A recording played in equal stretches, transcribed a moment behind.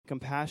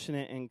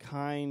compassionate and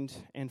kind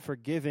and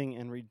forgiving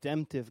and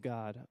redemptive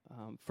God,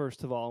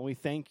 first of all. And we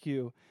thank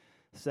you,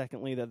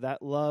 secondly,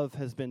 that love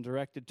has been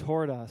directed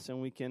toward us,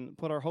 and we can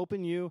put our hope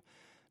in you,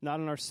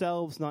 not in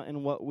ourselves, not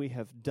in what we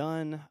have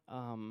done,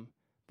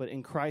 but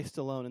in Christ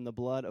alone, in the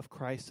blood of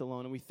Christ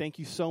alone. And we thank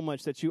you so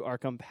much that you are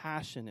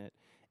compassionate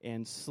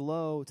and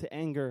slow to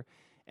anger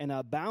and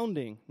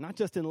abounding, not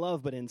just in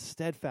love, but in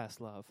steadfast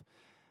love.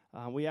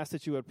 We ask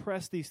that you would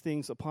press these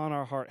things upon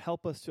our heart.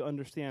 Help us to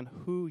understand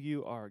who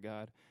you are,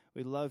 God.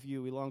 We love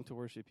you. We long to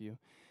worship you.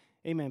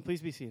 Amen. Please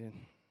be seated.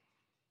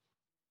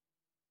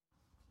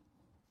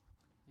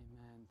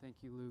 Amen. Thank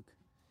you, Luke.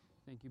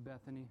 Thank you,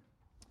 Bethany.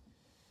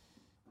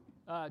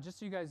 Just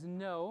so you guys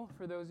know,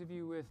 for those of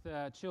you with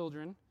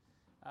children,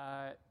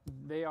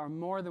 they are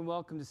more than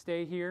welcome to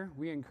stay here.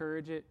 We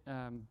encourage it,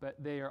 but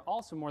they are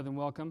also more than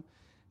welcome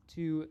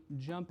to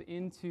jump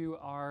into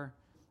our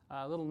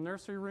little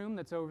nursery room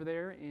that's over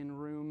there in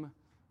room,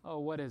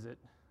 what is it?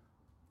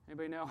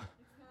 Anybody know?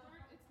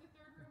 It's the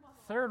third room on the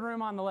left. Third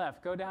room on the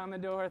left. Go down the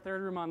door,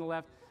 third room on the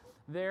left.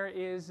 There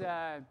is,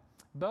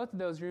 both of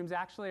those rooms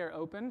actually are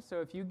open,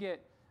 so if you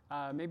get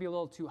maybe a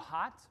little too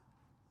hot,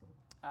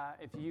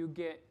 if you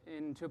get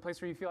into a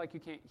place where you feel like you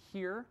can't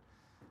hear,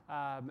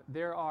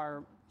 there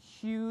are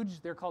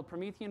huge, they're called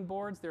Promethean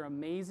boards. They're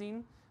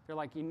amazing. They're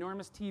like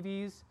enormous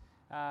TVs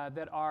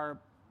that are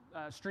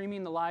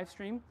streaming the live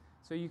stream.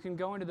 So you can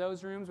go into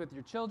those rooms with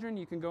your children.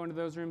 You can go into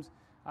those rooms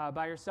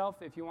by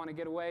yourself if you want to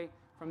get away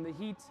from the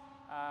heat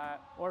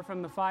or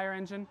from the fire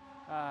engine,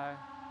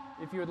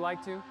 if you would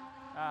like to.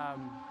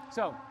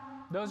 So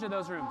those are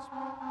those rooms.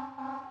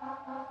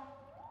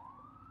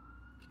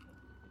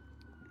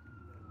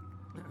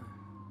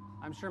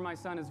 I'm sure my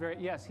son is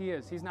yes, he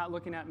is. He's not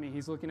looking at me.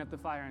 He's looking at the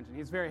fire engine.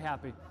 He's very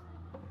happy.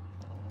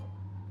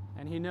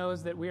 And he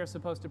knows that we are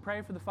supposed to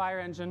pray for the fire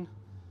engine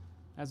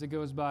as it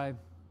goes by.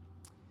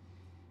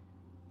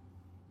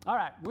 All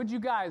right, would you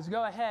guys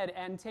go ahead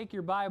and take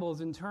your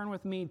Bibles and turn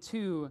with me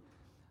to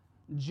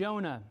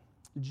Jonah.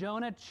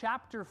 Jonah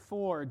chapter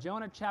 4.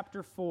 Jonah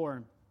chapter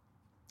 4.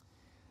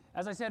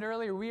 As I said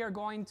earlier, we are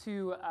going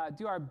to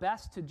do our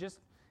best to just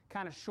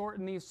kind of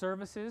shorten these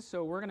services.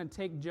 So we're going to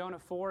take Jonah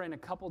 4 in a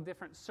couple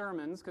different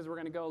sermons because we're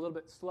going to go a little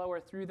bit slower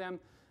through them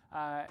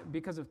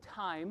because of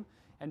time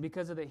and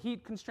because of the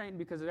heat constraint,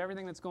 because of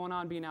everything that's going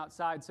on being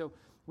outside. So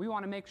we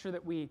want to make sure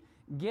that we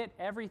get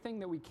everything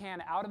that we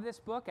can out of this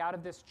book, out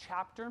of this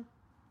chapter.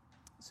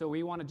 So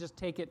we want to just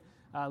take it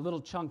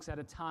little chunks at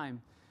a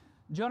time.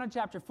 Jonah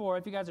chapter 4,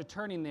 if you guys are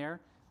turning there,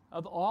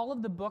 of all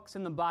of the books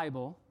in the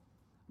Bible,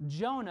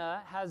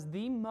 Jonah has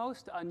the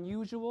most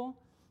unusual,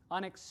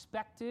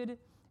 unexpected,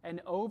 and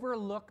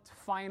overlooked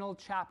final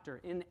chapter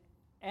in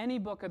any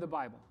book of the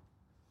Bible.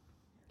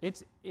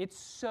 It's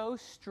so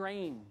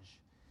strange.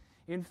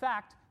 In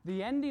fact,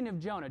 the ending of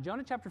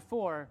Jonah chapter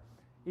 4,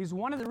 is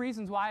one of the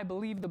reasons why I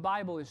believe the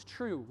Bible is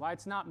true, why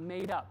it's not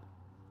made up.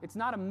 It's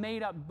not a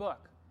made-up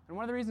book. And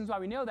one of the reasons why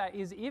we know that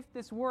is if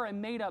this were a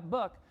made-up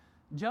book,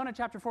 Jonah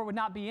chapter 4 would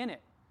not be in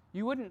it.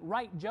 You wouldn't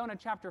write Jonah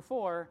chapter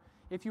 4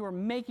 if you were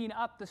making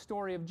up the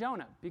story of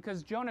Jonah,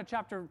 because Jonah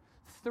chapter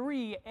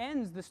 3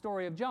 ends the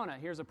story of Jonah.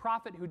 Here's a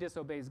prophet who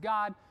disobeys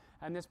God,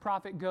 and this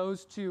prophet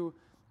goes to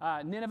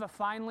Nineveh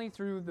finally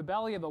through the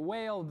belly of a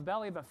whale, the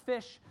belly of a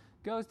fish,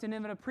 goes to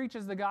Nineveh,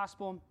 preaches the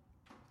gospel,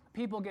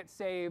 people get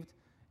saved,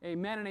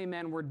 amen and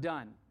amen, we're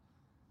done.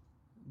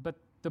 But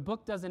the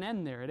book doesn't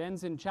end there. It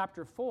ends in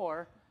chapter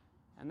 4,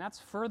 and that's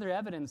further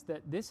evidence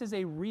that this is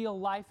a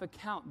real-life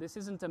account. This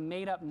isn't a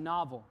made-up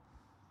novel.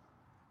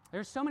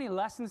 There's so many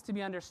lessons to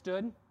be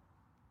understood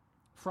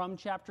from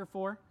chapter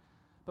 4,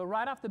 but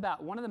right off the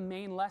bat, one of the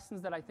main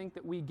lessons that I think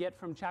that we get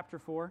from chapter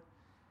 4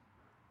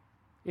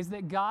 is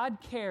that God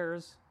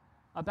cares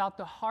about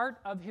the heart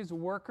of His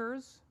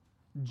workers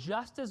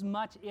just as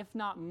much, if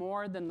not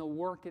more, than the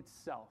work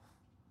itself.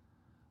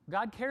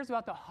 God cares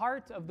about the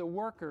heart of the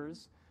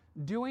workers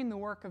doing the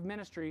work of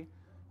ministry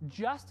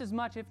just as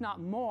much, if not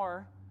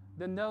more,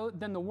 than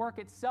the work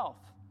itself.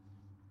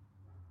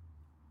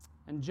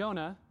 And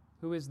Jonah,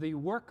 who is the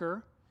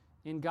worker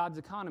in God's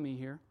economy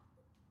here,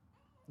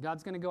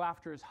 God's going to go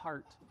after his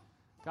heart.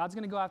 God's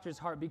going to go after his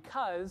heart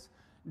because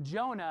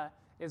Jonah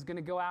is going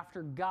to go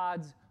after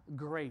God's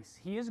grace.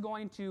 He is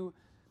going to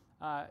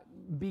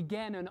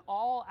begin an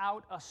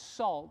all-out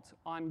assault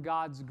on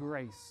God's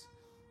grace.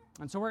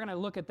 And so we're going to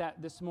look at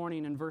that this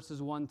morning in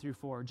verses 1 through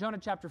 4. Jonah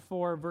chapter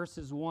 4,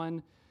 verses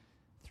 1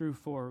 through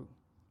 4.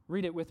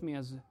 Read it with me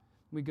as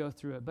we go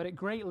through it. But it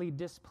greatly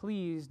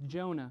displeased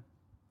Jonah,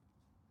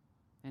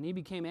 and he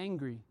became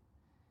angry.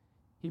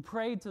 He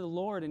prayed to the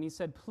Lord, and he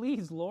said,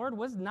 "Please, Lord,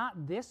 was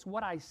not this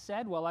what I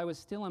said while I was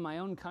still in my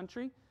own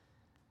country?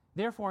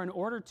 Therefore, in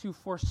order to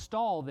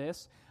forestall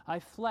this, I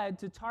fled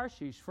to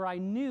Tarshish, for I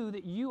knew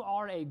that you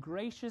are a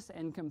gracious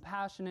and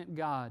compassionate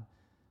God.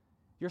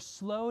 You're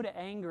slow to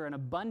anger and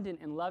abundant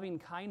in loving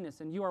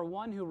kindness, and you are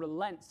one who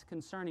relents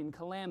concerning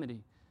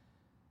calamity.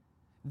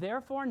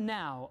 Therefore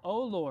now,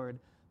 O Lord,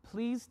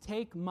 please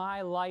take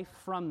my life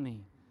from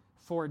me,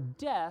 for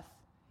death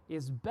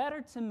is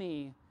better to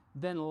me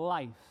than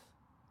life."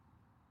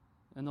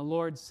 And the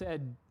Lord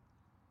said,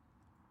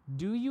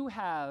 "Do you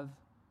have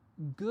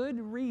good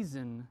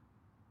reason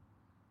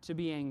to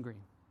be angry?"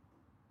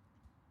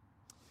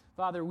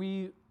 Father,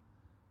 we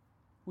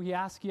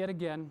ask yet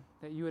again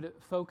that you would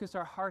focus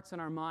our hearts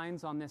and our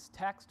minds on this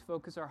text,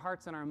 focus our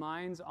hearts and our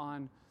minds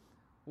on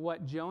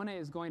what Jonah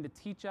is going to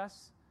teach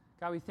us.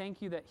 God, we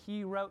thank you that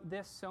he wrote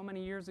this so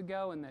many years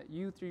ago and that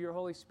you, through your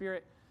Holy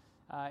Spirit,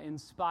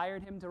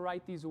 inspired him to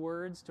write these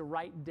words, to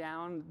write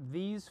down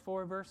these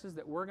 4 verses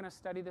that we're going to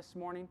study this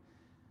morning,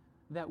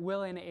 that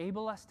will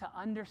enable us to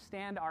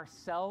understand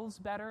ourselves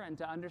better and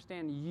to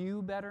understand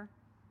you better.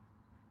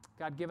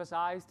 God, give us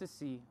eyes to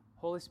see.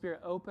 Holy Spirit,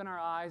 open our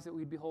eyes that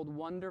we'd behold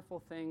wonderful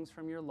things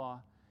from your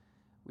law.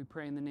 We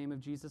pray in the name of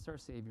Jesus, our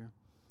Savior.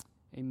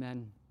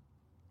 Amen.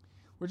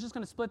 We're just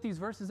going to split these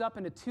verses up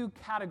into 2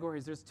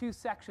 categories. There's 2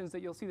 sections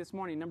that you'll see this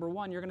morning. Number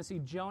 1, you're going to see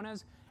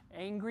Jonah's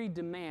angry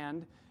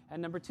demand.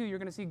 And number 2, you're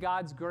going to see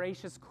God's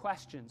gracious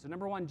question. So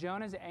number 1,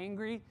 Jonah's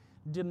angry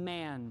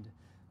demand.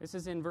 This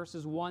is in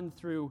verses 1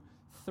 through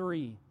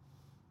 3.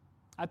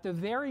 At the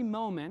very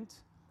moment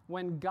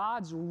when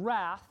God's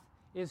wrath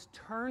is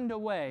turned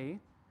away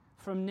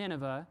from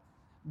Nineveh,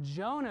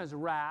 Jonah's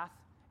wrath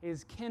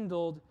is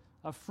kindled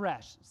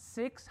afresh.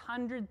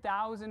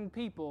 600,000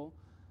 people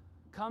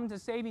come to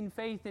saving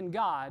faith in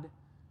God,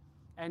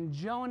 and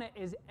Jonah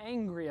is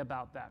angry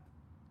about that.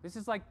 This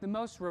is like the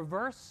most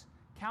reverse,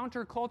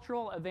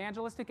 countercultural,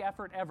 evangelistic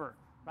effort ever,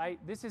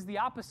 right? This is the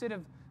opposite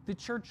of the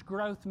church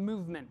growth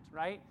movement,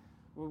 right?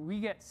 Where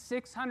we get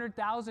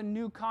 600,000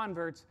 new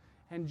converts,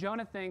 and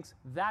Jonah thinks,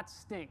 that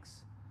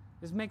stinks.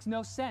 This makes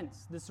no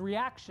sense. This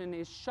reaction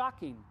is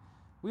shocking.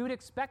 We would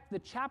expect the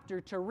chapter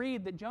to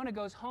read that Jonah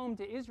goes home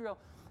to Israel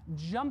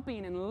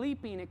jumping and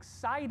leaping,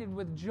 excited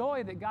with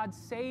joy that God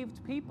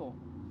saved people.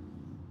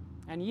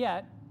 And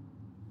yet,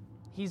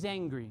 he's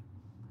angry.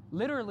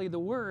 Literally, the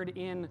word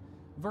in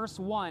verse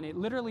 1, it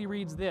literally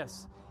reads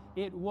this: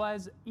 "It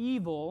was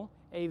evil,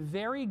 a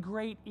very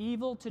great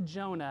evil to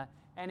Jonah,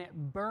 and it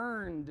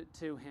burned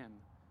to him."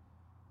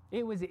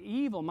 It was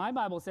evil. My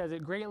Bible says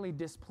it greatly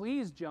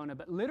displeased Jonah,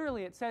 but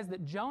literally it says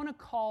that Jonah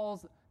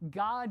calls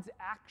God's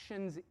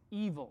actions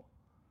evil.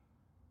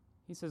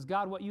 He says,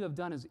 "God, what you have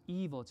done is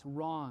evil. It's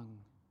wrong."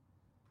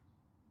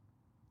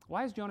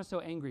 Why is Jonah so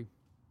angry?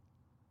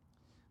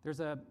 There's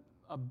a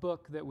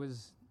book that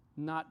was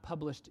not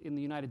published in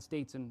the United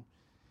States, and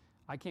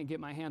I can't get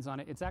my hands on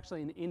it. It's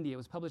actually in India. It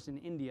was published in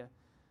India,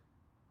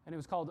 and it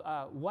was called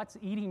What's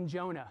Eating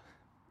Jonah?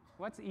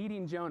 What's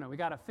Eating Jonah? We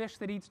got a fish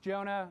that eats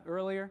Jonah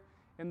earlier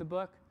in the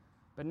book,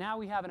 but now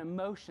we have an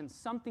emotion.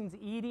 Something's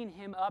eating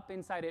him up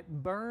inside.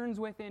 It burns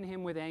within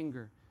him with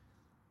anger.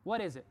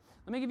 What is it?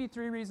 Let me give you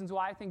 3 reasons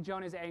why I think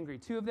Jonah is angry.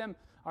 2 of them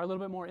are a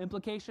little bit more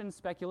implication,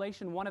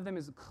 speculation. 1 of them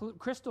is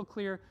crystal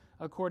clear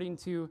according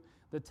to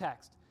the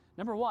text.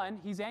 Number 1,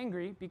 he's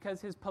angry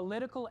because his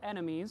political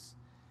enemies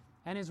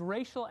and his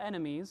racial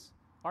enemies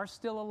are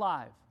still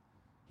alive.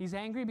 He's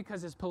angry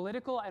because his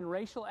political and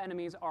racial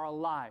enemies are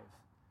alive.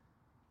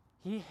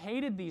 He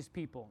hated these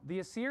people. The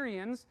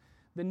Assyrians,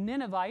 the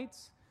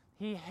Ninevites,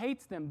 he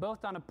hates them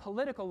both on a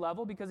political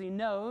level because he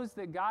knows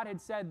that God had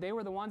said they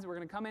were the ones that were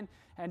going to come in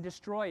and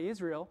destroy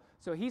Israel.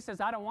 So he says,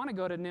 I don't want to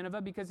go to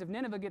Nineveh because if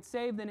Nineveh gets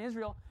saved, then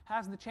Israel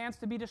has the chance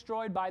to be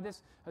destroyed by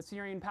this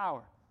Assyrian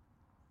power.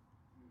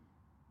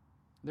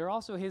 They're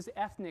also his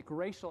ethnic,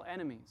 racial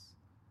enemies.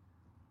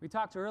 We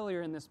talked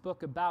earlier in this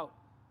book about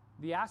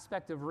the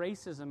aspect of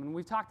racism, and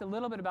we've talked a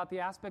little bit about the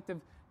aspect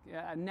of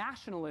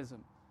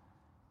nationalism.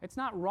 It's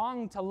not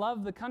wrong to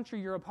love the country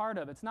you're a part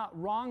of. It's not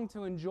wrong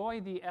to enjoy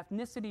the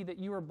ethnicity that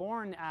you were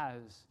born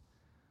as.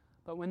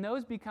 But when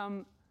those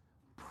become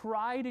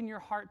pride in your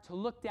heart to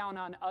look down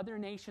on other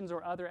nations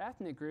or other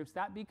ethnic groups,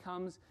 that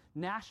becomes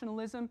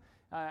nationalism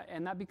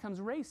and that becomes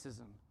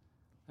racism.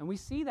 And we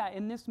see that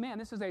in this man.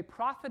 This is a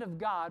prophet of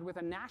God with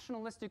a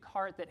nationalistic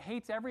heart that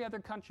hates every other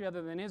country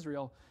other than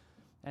Israel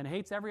and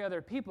hates every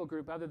other people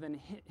group other than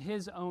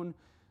his own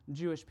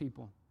Jewish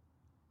people.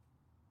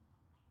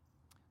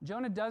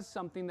 Jonah does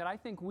something that I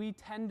think we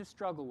tend to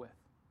struggle with,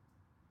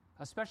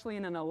 especially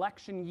in an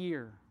election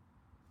year.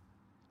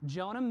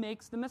 Jonah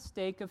makes the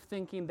mistake of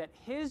thinking that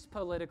his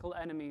political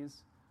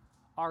enemies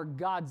are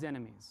God's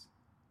enemies.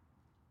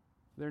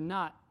 They're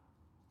not.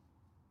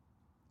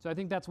 So I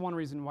think that's one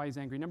reason why he's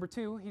angry. Number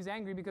 2, he's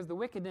angry because the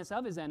wickedness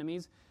of his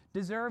enemies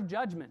deserve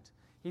judgment.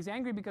 He's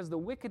angry because the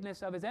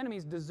wickedness of his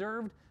enemies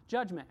deserved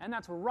judgment. And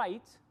that's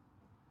right.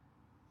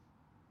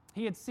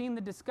 He had seen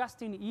the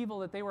disgusting evil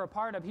that they were a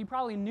part of. He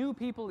probably knew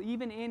people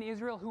even in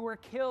Israel who were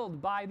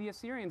killed by the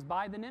Assyrians,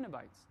 by the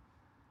Ninevites.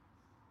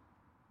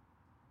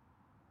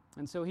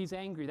 And so he's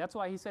angry. That's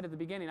why he said at the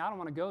beginning, I don't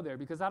want to go there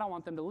because I don't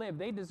want them to live.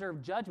 They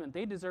deserve judgment.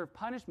 They deserve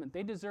punishment.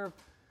 They deserve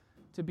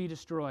to be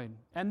destroyed.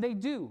 And they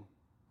do.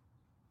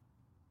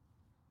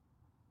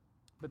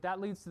 But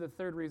that leads to the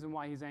 3rd reason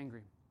why he's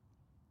angry.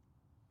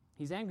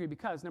 He's angry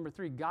because, number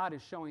 3, God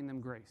is showing them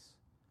grace.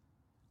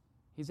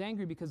 He's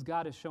angry because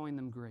God is showing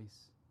them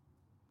grace.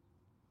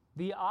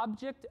 The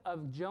object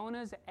of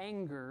Jonah's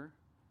anger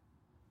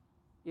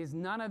is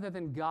none other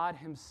than God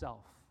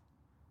himself.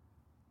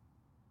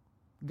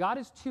 God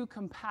is too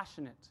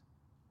compassionate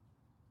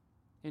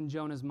in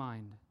Jonah's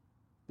mind.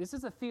 This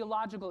is a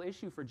theological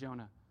issue for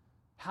Jonah.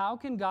 How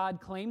can God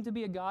claim to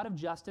be a God of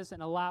justice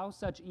and allow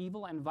such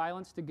evil and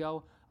violence to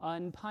go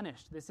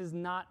unpunished? This is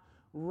not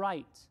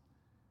right.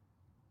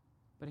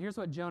 But here's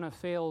what Jonah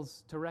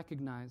fails to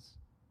recognize,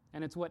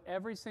 and it's what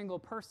every single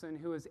person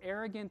who is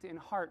arrogant in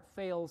heart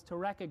fails to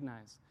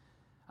recognize.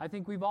 I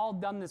think we've all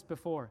done this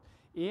before.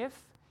 If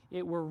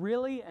it were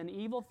really an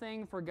evil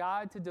thing for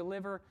God to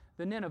deliver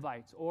the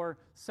Ninevites or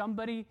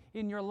somebody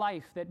in your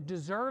life that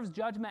deserves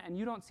judgment and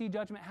you don't see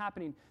judgment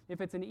happening,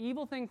 if it's an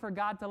evil thing for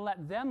God to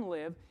let them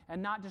live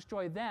and not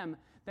destroy them,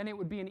 then it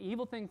would be an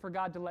evil thing for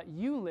God to let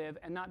you live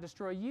and not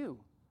destroy you.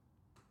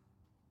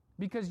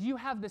 Because you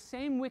have the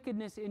same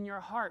wickedness in your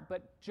heart,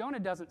 but Jonah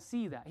doesn't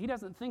see that. He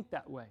doesn't think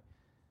that way.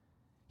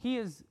 He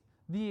is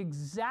the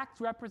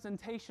exact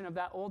representation of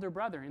that older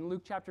brother in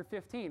Luke chapter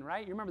 15,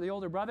 right? You remember the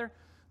older brother?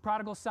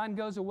 Prodigal son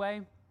goes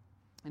away.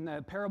 In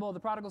the parable of the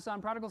prodigal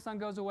son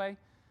goes away,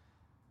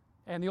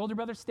 and the older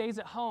brother stays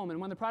at home. And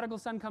when the prodigal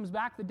son comes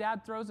back, the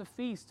dad throws a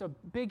feast, a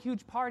big,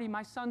 huge party.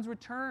 My son's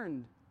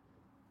returned.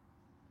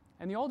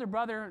 And the older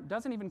brother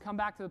doesn't even come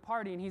back to the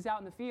party, and he's out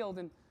in the field,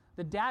 and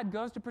the dad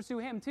goes to pursue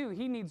him too.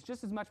 He needs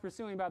just as much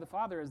pursuing by the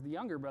father as the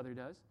younger brother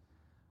does.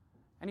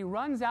 And he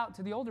runs out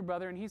to the older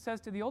brother, and he says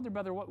to the older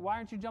brother, why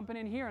aren't you jumping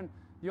in here? And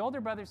the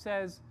older brother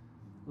says,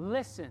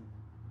 listen,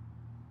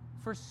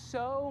 for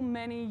so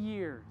many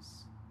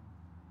years,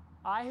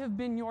 I have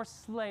been your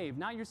slave,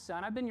 not your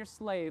son, I've been your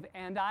slave,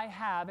 and I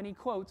have, and he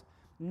quotes,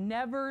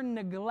 never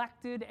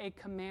neglected a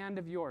command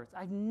of yours.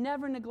 I've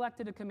never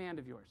neglected a command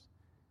of yours.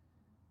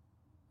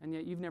 And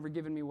yet you've never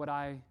given me what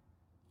I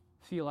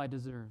feel I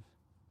deserve.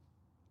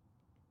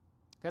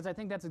 Because I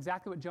think that's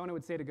exactly what Jonah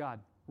would say to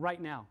God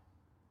right now.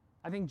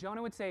 I think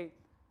Jonah would say,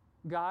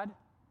 God,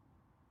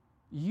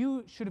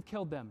 you should have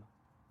killed them.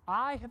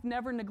 I have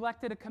never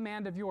neglected a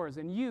command of yours,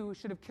 and you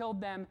should have killed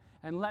them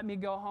and let me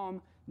go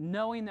home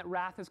knowing that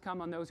wrath has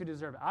come on those who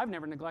deserve it. I've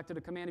never neglected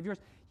a command of yours.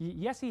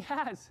 Yes, he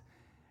has.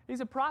 He's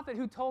a prophet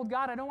who told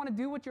God, I don't want to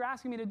do what you're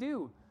asking me to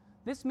do.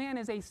 This man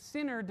is a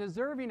sinner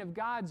deserving of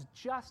God's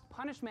just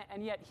punishment,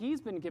 and yet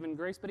he's been given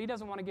grace, but he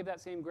doesn't want to give that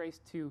same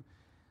grace to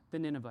the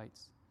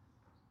Ninevites.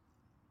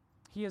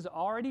 He has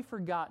already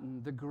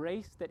forgotten the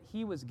grace that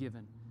he was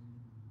given.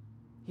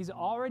 He's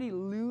already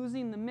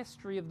losing the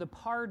mystery of the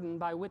pardon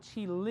by which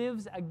he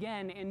lives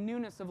again in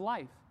newness of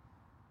life.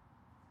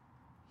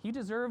 He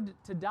deserved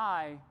to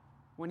die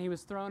when he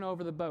was thrown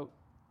over the boat,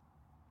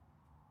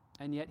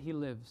 and yet he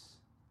lives.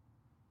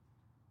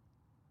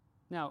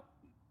 Now,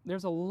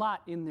 there's a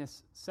lot in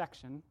this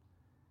section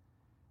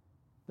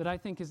that I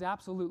think is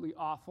absolutely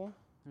awful.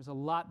 There's a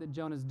lot that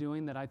Jonah's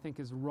doing that I think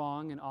is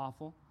wrong and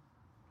awful.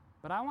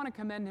 But I want to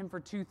commend him for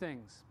two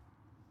things.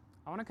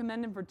 I want to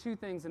commend him for two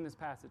things in this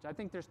passage. I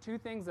think there's two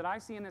things that I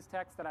see in this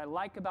text that I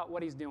like about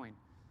what he's doing.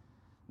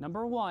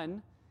 Number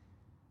one,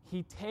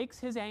 he takes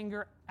his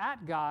anger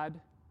at God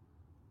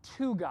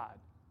to God.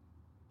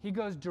 He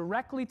goes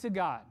directly to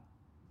God.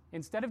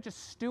 Instead of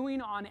just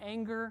stewing on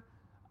anger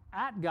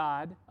at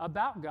God,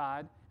 about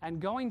God, and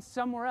going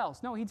somewhere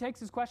else. No, he takes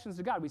his questions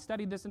to God. We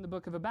studied this in the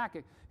book of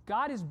Habakkuk.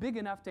 God is big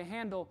enough to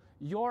handle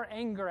your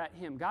anger at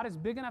him. God is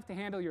big enough to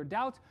handle your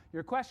doubts,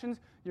 your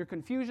questions, your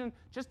confusion.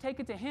 Just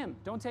take it to him.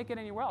 Don't take it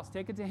anywhere else.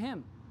 Take it to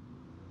him.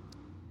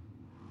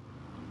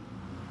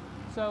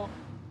 So,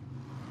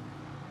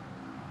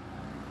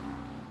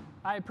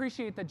 I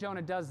appreciate that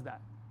Jonah does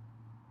that.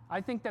 I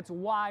think that's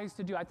wise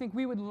to do. I think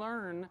we would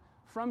learn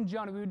from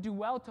Jonah. We would do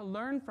well to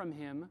learn from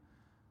him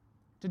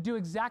to do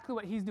exactly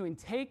what he's doing.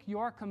 Take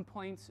your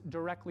complaints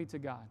directly to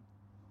God.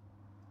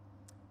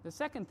 The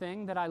second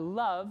thing that I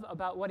love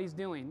about what he's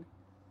doing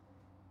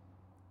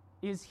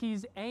is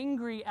he's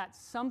angry at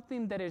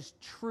something that is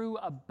true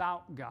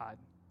about God.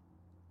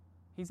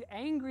 He's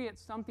angry at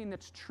something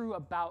that's true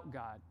about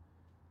God.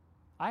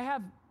 I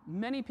have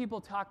many people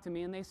talk to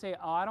me and they say,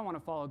 I don't want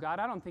to follow God.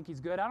 I don't think he's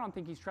good. I don't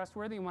think he's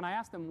trustworthy. And when I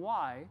ask them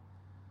why,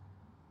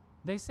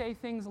 they say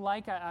things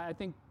like, I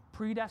think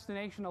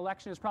predestination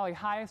election is probably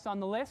highest on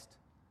the list.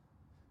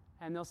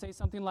 And they'll say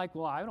something like,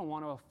 well, I don't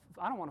want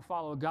to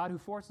follow a God who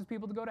forces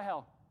people to go to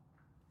hell.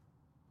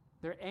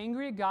 They're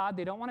angry at God.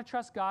 They don't want to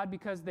trust God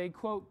because they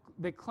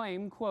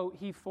claim, quote,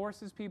 he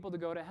forces people to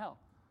go to hell.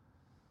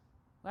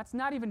 That's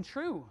not even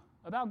true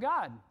about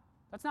God.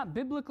 That's not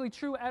biblically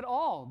true at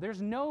all.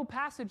 There's no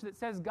passage that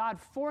says God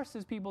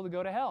forces people to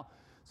go to hell.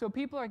 So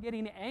people are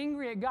getting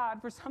angry at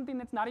God for something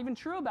that's not even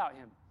true about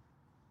him.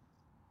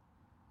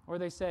 Or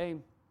they say,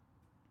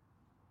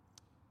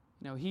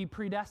 he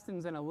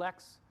predestines and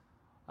elects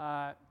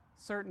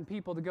certain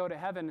people to go to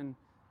heaven,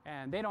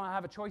 and they don't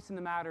have a choice in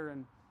the matter,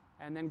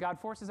 and then God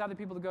forces other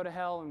people to go to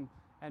hell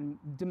and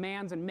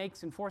demands and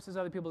makes and forces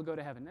other people to go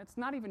to heaven. That's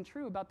not even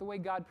true about the way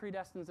God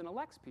predestines and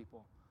elects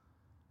people.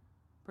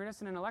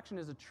 Predestination and election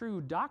is a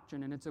true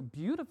doctrine, and it's a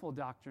beautiful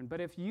doctrine.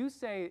 But if you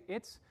say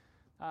it's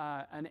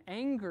an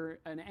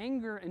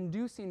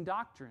anger-inducing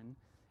doctrine,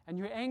 and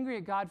you're angry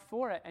at God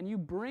for it, and you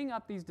bring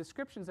up these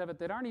descriptions of it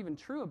that aren't even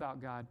true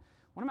about God,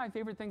 one of my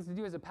favorite things to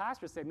do as a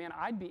pastor is say, man,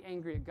 I'd be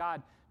angry at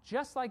God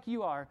just like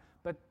you are,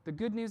 but the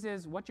good news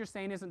is what you're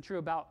saying isn't true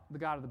about the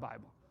God of the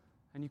Bible.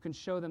 And you can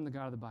show them the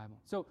God of the Bible.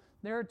 So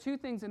there are two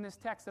things in this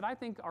text that I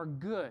think are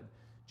good.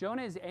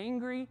 Jonah is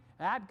angry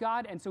at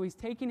God, and so he's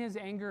taking his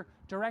anger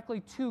directly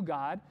to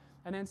God.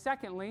 And then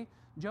secondly,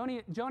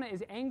 Jonah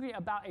is angry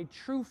about a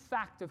true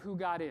fact of who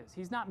God is.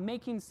 He's not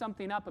making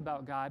something up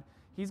about God.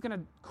 He's going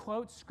to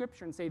quote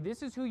Scripture and say,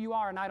 this is who you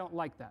are, and I don't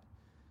like that.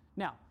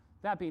 Now,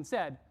 that being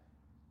said,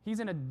 he's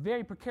in a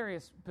very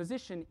precarious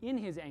position in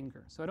his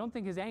anger. So I don't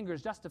think his anger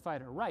is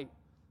justified or right,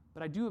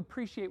 but I do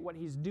appreciate what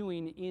he's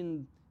doing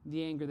in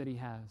the anger that he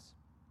has.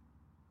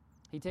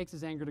 He takes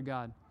his anger to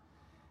God.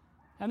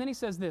 And then he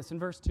says this in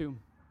verse 2.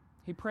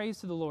 He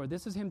prays to the Lord.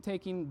 This is him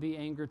taking the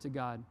anger to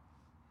God.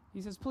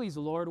 He says, please,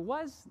 Lord,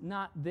 was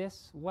not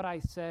this what I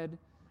said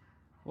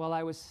while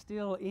I was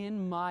still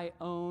in my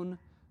own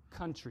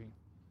country?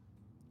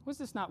 Was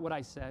this not what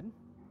I said?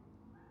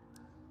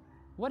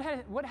 What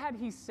had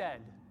he said?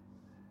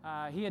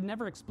 He had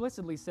never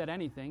explicitly said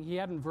anything. He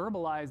hadn't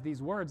verbalized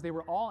these words. They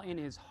were all in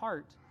his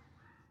heart.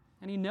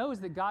 And he knows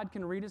that God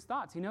can read his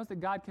thoughts. He knows that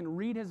God can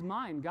read his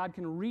mind. God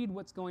can read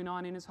what's going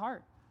on in his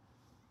heart.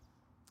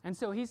 And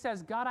so he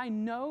says, God, I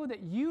know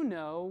that you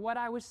know what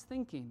I was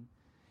thinking.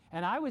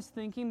 And I was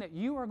thinking that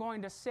you were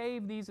going to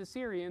save these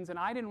Assyrians, and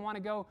I didn't want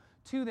to go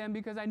to them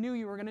because I knew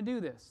you were going to do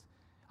this.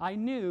 I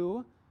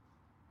knew,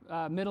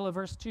 middle of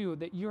verse 2,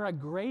 that you're a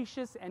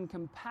gracious and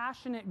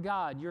compassionate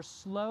God. You're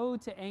slow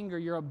to anger.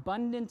 You're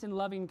abundant in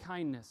loving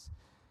kindness.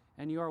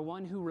 And you are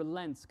one who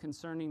relents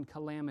concerning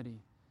calamity.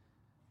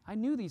 I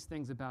knew these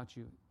things about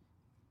you.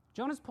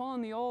 Jonah's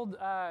pulling the old,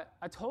 I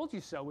told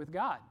you so with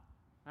God,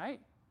 right?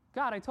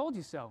 God, I told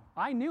you so.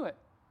 I knew it.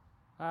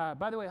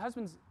 By the way,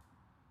 husbands,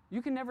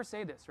 you can never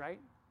say this, right?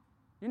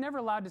 You're never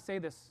allowed to say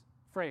this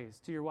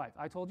phrase to your wife.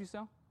 I told you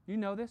so. You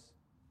know this.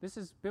 This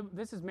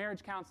is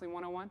marriage counseling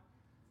 101.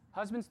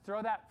 Husbands,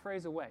 throw that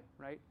phrase away,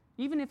 right?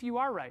 Even if you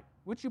are right,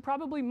 which you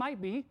probably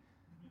might be.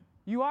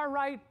 You are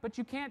right, but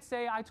you can't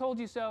say, I told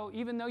you so,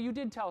 even though you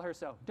did tell her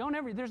so.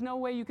 There's no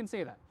way you can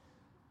say that.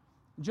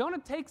 Jonah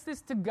takes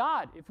this to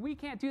God. If we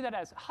can't do that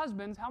as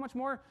husbands, how much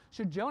more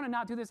should Jonah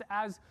not do this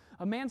as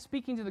a man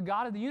speaking to the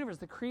God of the universe,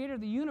 the creator of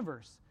the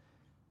universe?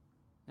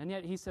 And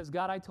yet he says,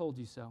 God, I told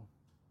you so.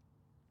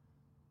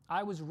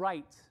 I was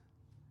right.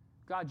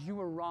 God, you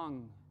were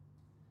wrong.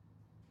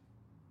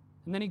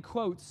 And then he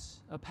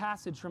quotes a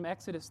passage from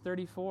Exodus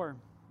 34.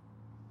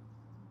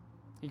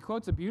 He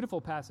quotes a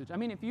beautiful passage. I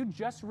mean, if you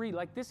just read,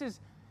 like this is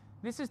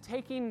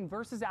taking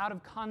verses out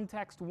of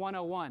context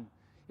 101.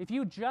 If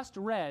you just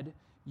read,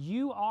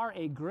 you are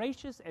a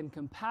gracious and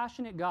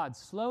compassionate God,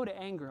 slow to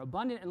anger,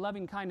 abundant in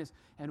loving kindness,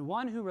 and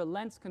one who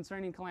relents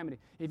concerning calamity.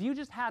 If you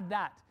just had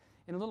that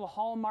in a little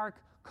Hallmark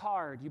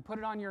card, you put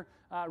it on your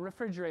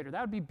refrigerator,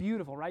 that would be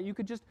beautiful, right? You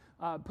could just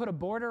put a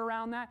border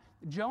around that.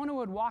 Jonah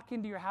would walk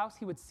into your house,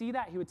 he would see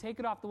that, he would take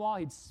it off the wall,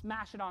 he'd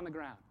smash it on the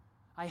ground.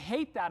 I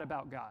hate that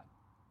about God.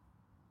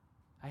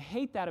 I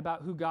hate that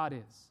about who God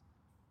is.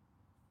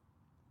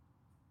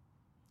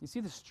 You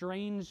see the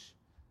strange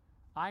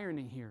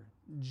irony here.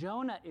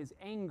 Jonah is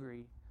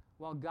angry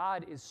while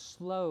God is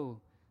slow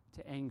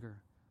to anger.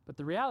 But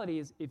the reality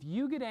is, if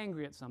you get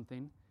angry at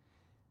something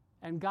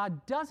and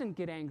God doesn't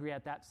get angry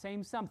at that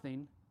same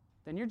something,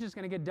 then you're just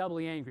going to get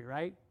doubly angry,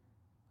 right?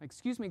 Like,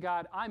 excuse me,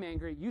 God, I'm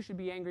angry. You should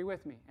be angry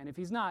with me. And if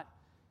he's not,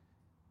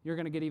 you're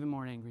going to get even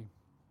more angry.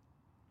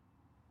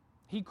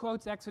 He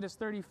quotes Exodus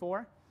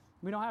 34.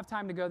 We don't have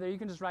time to go there. You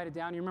can just write it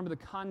down. You remember the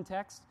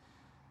context.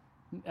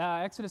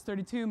 Exodus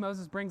 32,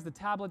 Moses brings the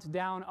tablets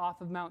down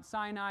off of Mount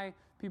Sinai.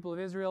 People of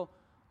Israel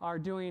are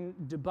doing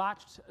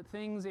debauched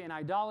things in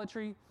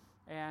idolatry,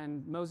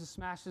 and Moses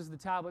smashes the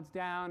tablets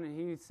down, and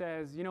he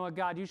says, you know what,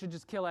 God, you should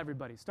just kill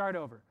everybody. Start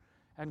over.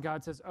 And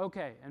God says,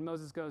 okay. And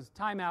Moses goes,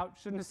 time out.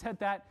 Shouldn't have said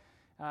that.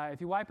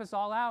 If you wipe us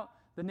all out,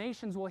 the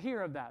nations will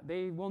hear of that.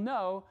 They will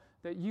know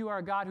that you are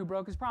a God who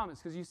broke his promise,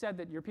 because you said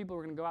that your people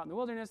were going to go out in the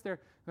wilderness, they're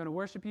going to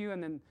worship you,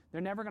 and then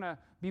they're never going to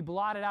be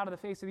blotted out of the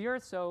face of the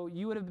earth, so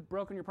you would have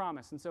broken your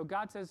promise. And so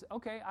God says,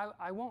 okay,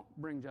 I won't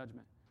bring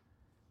judgment.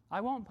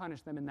 I won't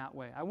punish them in that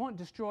way. I won't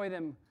destroy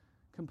them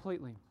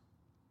completely.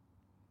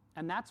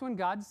 And that's when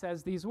God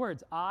says these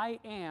words, I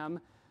am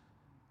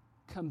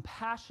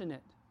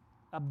compassionate,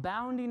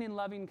 abounding in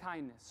loving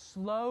kindness,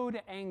 slow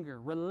to anger,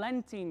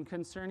 relenting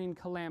concerning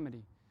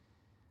calamity.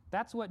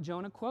 That's what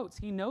Jonah quotes.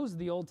 He knows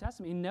the Old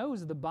Testament. He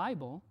knows the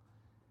Bible.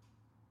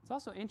 It's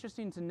also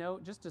interesting to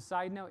note, just a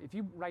side note, if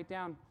you write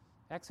down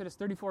Exodus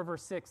 34,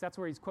 verse 6, that's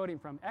where he's quoting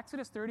from.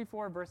 Exodus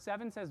 34, verse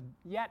 7 says,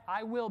 yet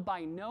I will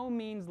by no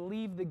means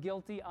leave the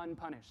guilty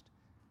unpunished.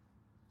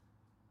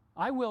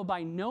 I will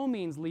by no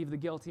means leave the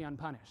guilty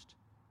unpunished.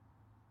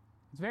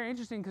 It's very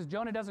interesting because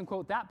Jonah doesn't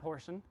quote that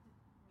portion.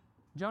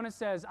 Jonah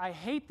says, I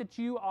hate that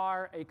you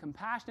are a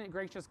compassionate,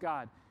 gracious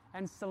God,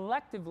 and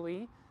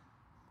selectively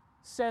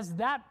says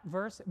that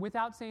verse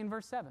without saying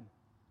verse 7.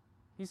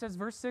 He says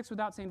verse 6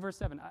 without saying verse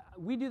 7.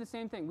 We do the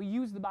same thing. We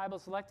use the Bible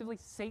selectively.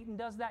 Satan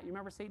does that. You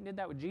remember Satan did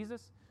that with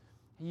Jesus?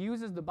 He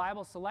uses the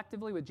Bible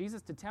selectively with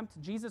Jesus to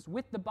tempt Jesus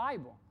with the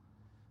Bible.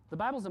 The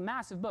Bible's a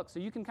massive book, so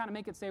you can kind of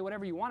make it say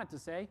whatever you want it to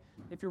say.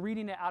 If you're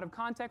reading it out of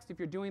context, if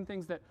you're doing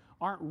things that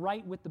aren't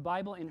right with the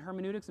Bible in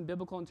hermeneutics and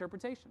biblical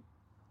interpretation.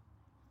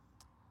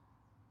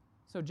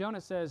 So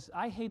Jonah says,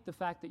 I hate the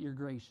fact that you're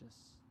gracious.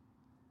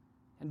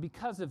 And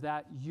because of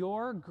that,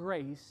 your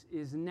grace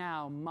is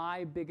now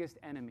my biggest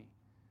enemy.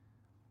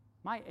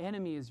 My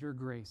enemy is your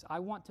grace. I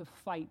want to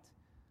fight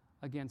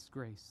against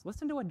grace.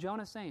 Listen to what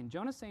Jonah's saying.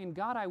 Jonah's saying,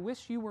 God, I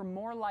wish you were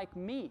more like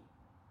me.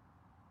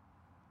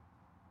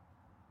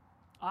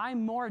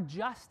 I'm more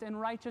just and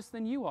righteous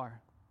than you are.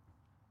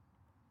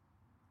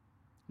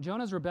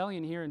 Jonah's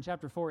rebellion here in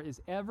chapter 4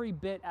 is every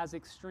bit as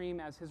extreme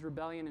as his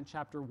rebellion in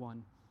chapter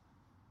 1.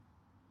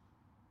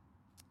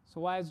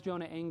 So why is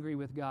Jonah angry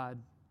with God?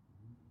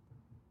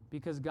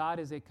 Because God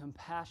is a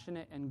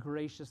compassionate and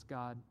gracious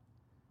God.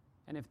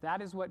 And if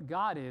that is what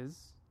God is,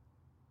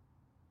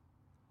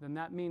 then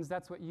that means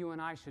that's what you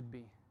and I should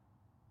be.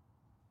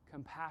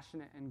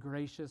 Compassionate and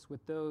gracious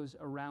with those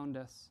around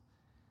us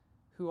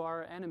who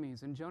are our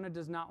enemies. And Jonah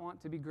does not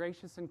want to be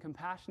gracious and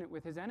compassionate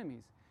with his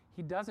enemies.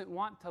 He doesn't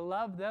want to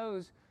love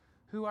those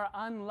who are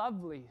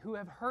unlovely, who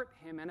have hurt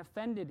him and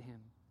offended him.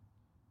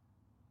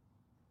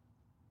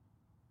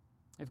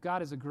 If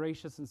God is a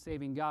gracious and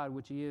saving God,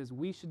 which He is,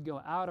 we should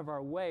go out of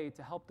our way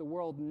to help the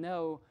world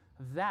know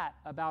that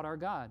about our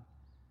God.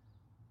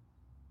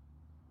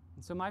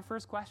 And so my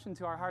first question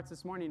to our hearts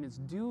this morning is,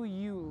 do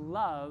you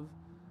love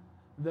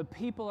the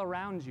people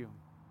around you?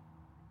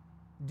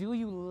 Do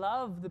you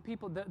love the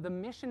people, the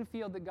mission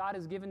field that God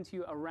has given to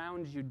you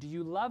around you? Do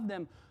you love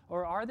them?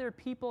 Or are there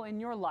people in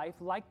your life,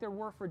 like there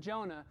were for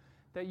Jonah,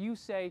 that you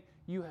say,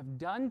 you have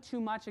done too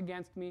much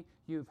against me,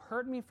 you've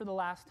hurt me for the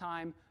last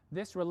time,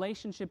 this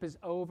relationship is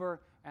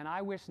over, and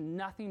I wish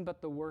nothing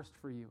but the worst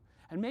for you.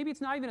 And maybe it's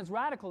not even as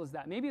radical as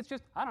that. Maybe it's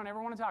just, I don't ever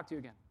want to talk to you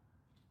again.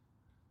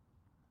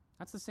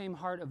 That's the same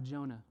heart of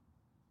Jonah.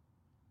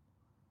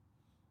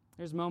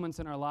 There's moments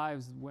in our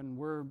lives when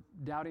we're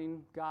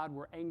doubting God,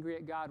 we're angry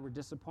at God, we're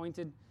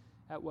disappointed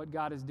at what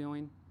God is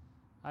doing.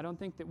 I don't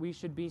think that we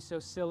should be so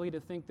silly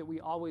to think that we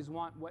always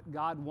want what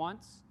God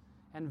wants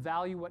and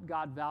value what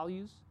God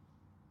values.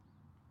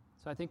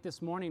 So I think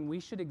this morning we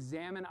should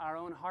examine our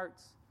own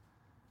hearts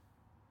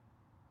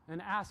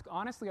and ask,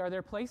 honestly, are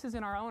there places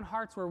in our own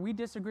hearts where we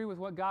disagree with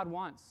what God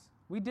wants?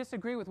 We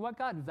disagree with what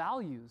God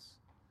values.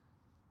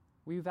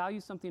 We value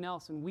something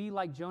else, and we,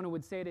 like Jonah,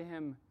 would say to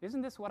him,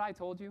 isn't this what I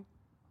told you?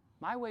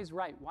 My way's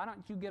right. Why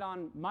don't you get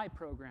on my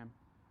program?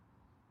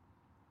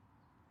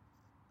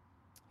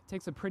 It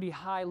takes a pretty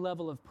high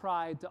level of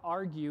pride to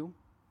argue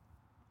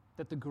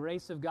that the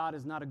grace of God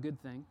is not a good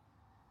thing.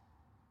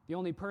 The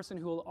only person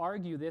who will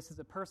argue this is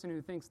a person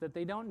who thinks that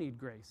they don't need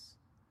grace.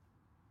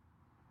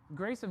 The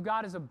grace of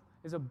God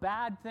is a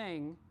bad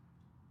thing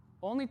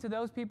only to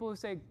those people who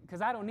say,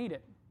 because I don't need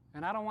it,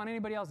 and I don't want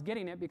anybody else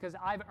getting it because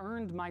I've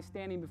earned my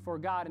standing before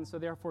God, and so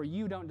therefore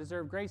you don't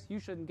deserve grace, you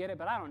shouldn't get it,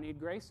 but I don't need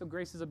grace, so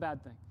grace is a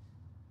bad thing.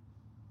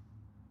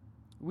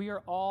 We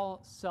are all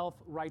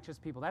self-righteous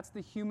people. That's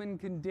the human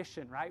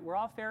condition, right? We're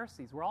all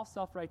Pharisees. We're all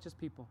self-righteous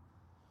people.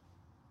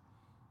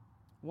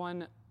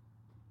 One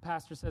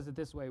pastor says it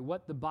this way,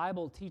 what the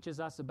Bible teaches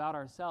us about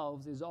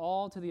ourselves is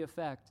all to the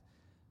effect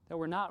that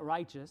we're not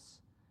righteous,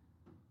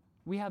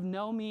 we have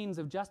no means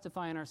of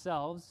justifying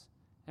ourselves,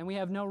 and we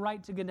have no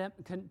right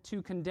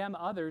to condemn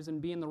others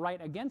and be in the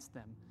right against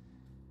them.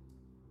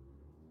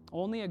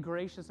 Only a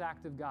gracious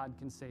act of God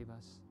can save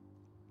us.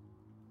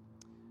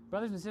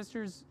 Brothers and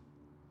sisters,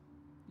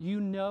 you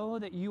know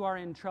that you are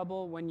in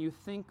trouble when you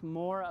think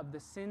more of the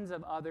sins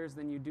of others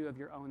than you do of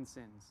your own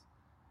sins.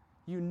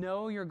 You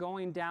know you're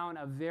going down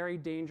a very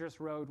dangerous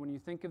road when you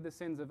think of the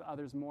sins of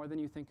others more than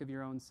you think of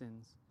your own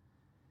sins.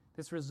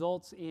 This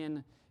results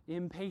in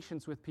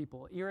impatience with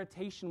people,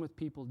 irritation with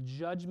people,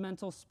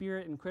 judgmental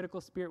spirit and critical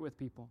spirit with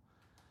people.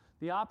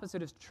 The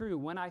opposite is true.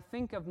 When I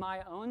think of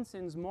my own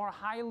sins more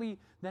highly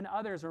than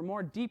others, or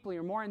more deeply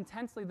or more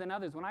intensely than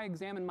others, when I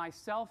examine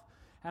myself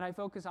and I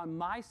focus on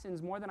my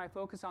sins more than I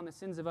focus on the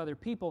sins of other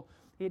people,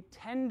 it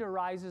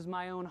tenderizes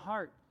my own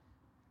heart.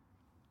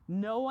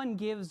 No one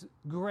gives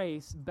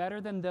grace better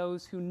than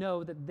those who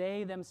know that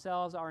they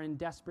themselves are in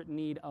desperate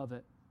need of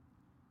it.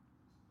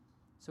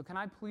 So can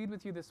I plead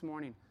with you this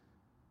morning?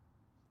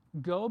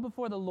 Go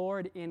before the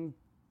Lord in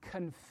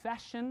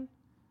confession,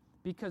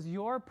 because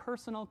your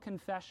personal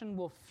confession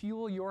will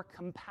fuel your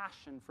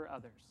compassion for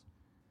others.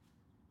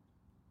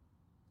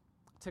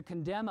 To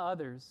condemn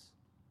others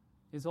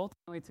is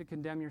ultimately to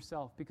condemn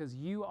yourself, because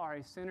you are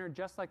a sinner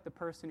just like the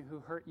person who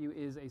hurt you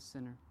is a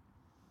sinner.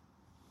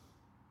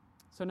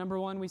 So number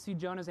one, we see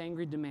Jonah's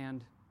angry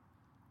demand.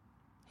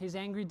 His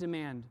angry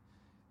demand.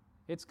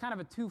 It's kind of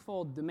a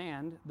twofold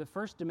demand. The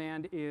first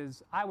demand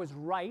is, I was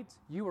right,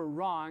 you were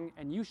wrong,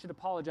 and you should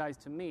apologize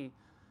to me.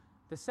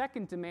 The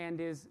second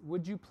demand is,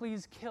 would you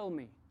please kill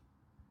me?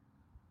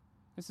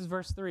 This is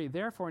verse 3.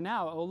 Therefore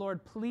now, O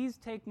Lord, please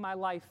take my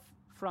life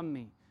from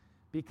me,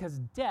 because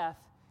death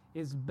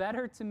is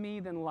better to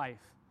me than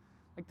life.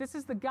 Like, this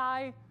is the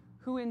guy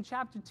who in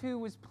chapter 2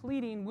 was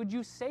pleading, would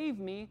you save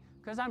me,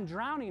 because I'm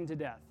drowning to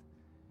death.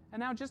 And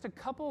now just a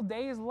couple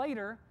days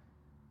later,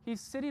 He's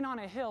sitting on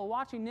a hill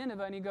watching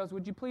Nineveh, and he goes,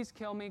 would you please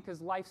kill me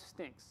because life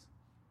stinks?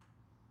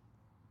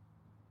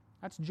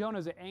 That's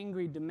Jonah's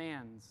angry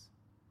demands.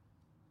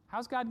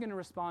 How's God going to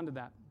respond to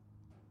that?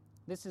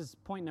 This is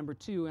point number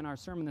 2 in our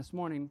sermon this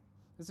morning.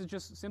 This is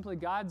just simply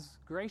God's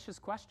gracious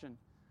question.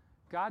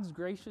 God's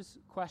gracious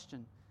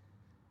question.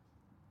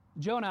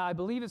 Jonah, I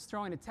believe, is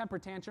throwing a temper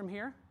tantrum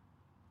here.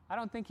 I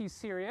don't think he's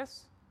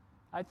serious.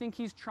 I think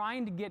he's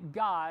trying to get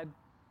God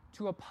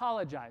to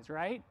apologize,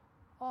 right?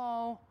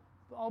 Oh,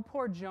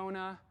 poor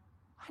Jonah.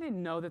 I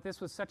didn't know that this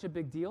was such a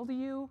big deal to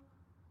you.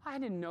 I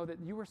didn't know that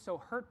you were so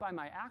hurt by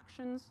my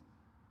actions.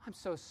 I'm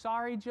so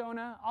sorry,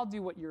 Jonah. I'll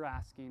do what you're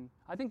asking.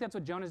 I think that's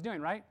what Jonah's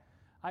doing, right?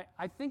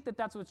 I think that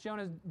that's what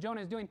Jonah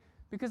is doing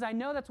because I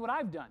know that's what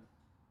I've done.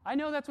 I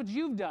know that's what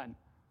you've done.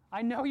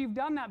 I know you've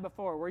done that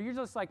before where you're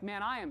just like,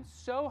 man, I am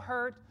so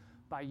hurt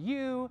by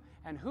you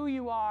and who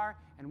you are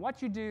and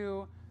what you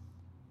do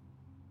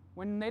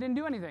when they didn't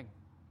do anything.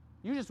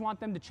 You just want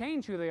them to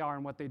change who they are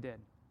and what they did.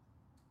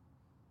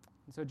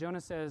 And so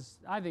Jonah says,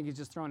 I think he's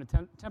just throwing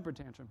a temper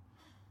tantrum.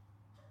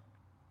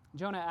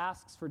 Jonah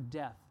asks for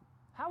death.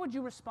 How would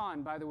you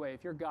respond, by the way,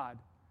 if you're God?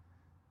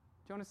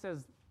 Jonah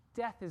says,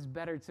 death is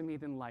better to me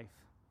than life.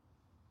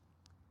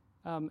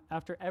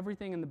 After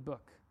everything in the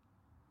book,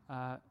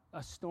 a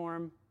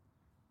storm,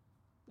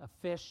 a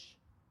fish,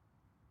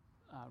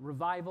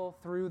 revival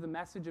through the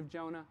message of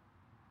Jonah,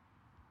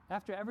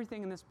 after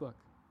everything in this book,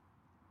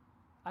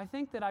 I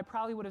think that I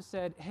probably would have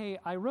said, hey,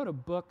 I wrote a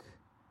book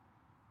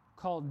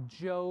called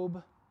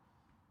Job,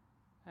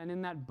 and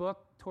in that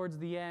book, towards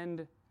the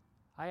end,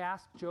 I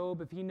asked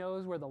Job if he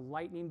knows where the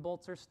lightning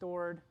bolts are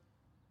stored,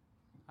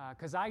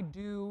 because I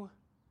do,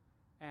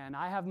 and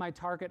I have my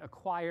target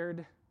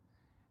acquired,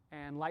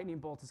 and lightning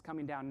bolt is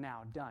coming down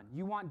now, done.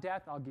 You want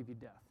death? I'll give you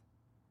death.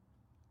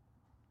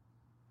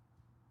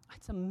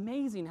 It's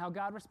amazing how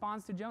God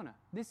responds to Jonah.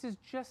 This is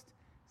just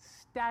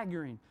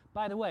staggering.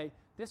 By the way,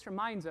 this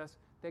reminds us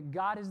that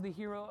God is the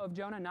hero of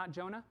Jonah, not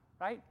Jonah,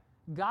 right?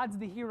 God's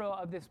the hero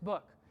of this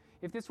book.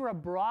 If this were a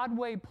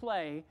Broadway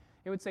play,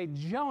 it would say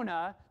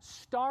Jonah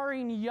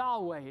starring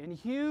Yahweh in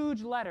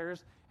huge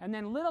letters, and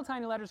then little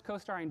tiny letters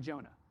co-starring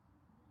Jonah,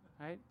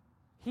 right?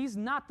 He's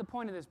not the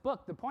point of this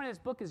book. The point of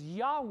this book is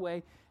Yahweh,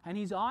 and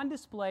he's on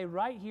display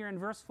right here in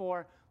verse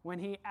 4 when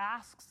he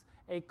asks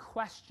a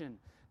question.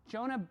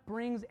 Jonah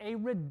brings a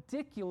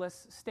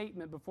ridiculous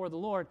statement before the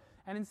Lord,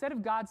 and instead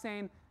of God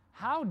saying,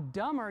 how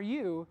dumb are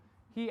you,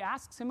 he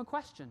asks him a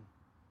question.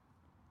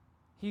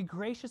 He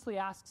graciously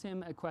asks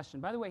him a question.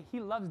 By the way,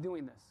 he loves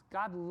doing this.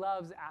 God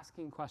loves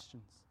asking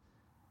questions.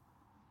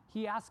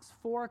 He asks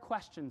 4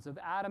 questions of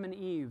Adam and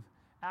Eve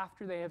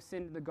after they have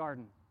sinned in the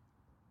garden.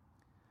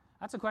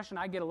 That's a question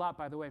I get a lot,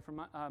 by the way,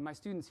 from my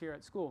students here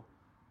at school.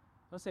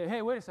 They'll say,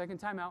 hey, wait a second,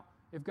 time out.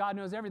 If God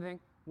knows everything,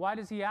 why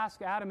does he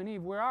ask Adam and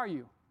Eve, where are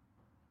you?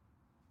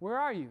 Where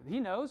are you? He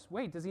knows.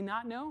 Wait, does he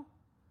not know?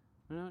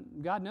 No,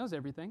 God knows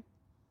everything.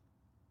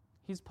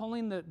 He's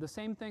pulling the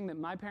same thing that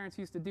my parents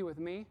used to do with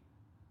me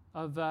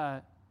of,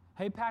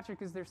 hey,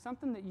 Patrick, is there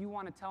something that you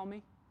want to tell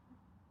me?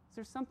 Is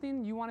there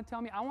something you want to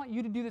tell me? I want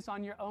you to do this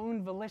on your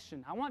own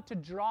volition. I want to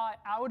draw it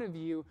out of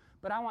you,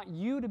 but I want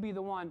you to be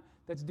the one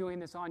that's doing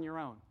this on your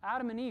own.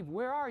 Adam and Eve,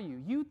 where are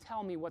you? You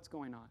tell me what's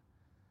going on.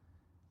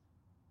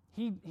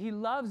 He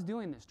loves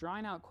doing this,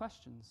 drawing out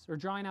questions, or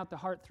drawing out the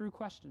heart through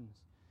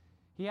questions.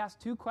 He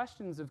asked 2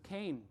 questions of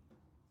Cain.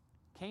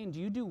 Cain, do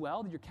you do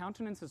well? Your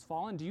countenance has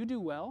fallen. Do you do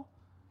well?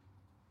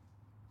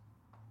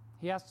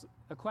 He asks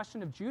a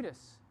question of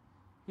Judas.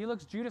 He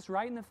looks Judas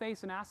right in the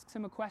face and asks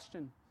him a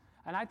question.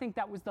 And I think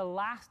that was the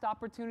last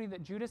opportunity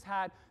that Judas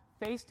had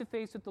face to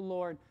face with the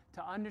Lord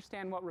to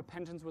understand what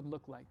repentance would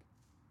look like.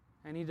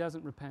 And he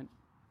doesn't repent.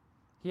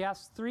 He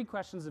asks 3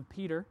 questions of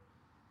Peter.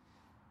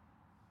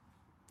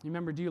 You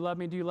remember, do you love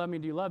me? Do you love me?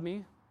 Do you love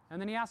me? And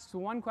then he asks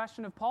 1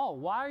 question of Paul.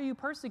 Why are you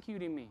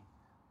persecuting me?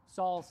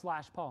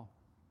 Saul/Paul.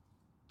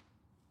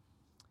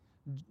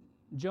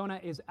 Jonah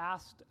is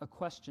asked a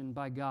question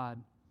by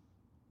God.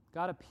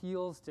 God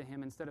appeals to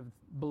him instead of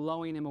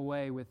blowing him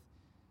away with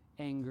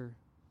anger.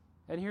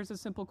 And here's a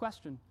simple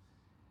question.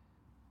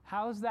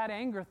 How's that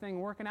anger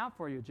thing working out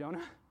for you,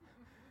 Jonah?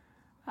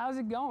 How's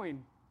it going?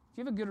 Do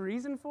you have a good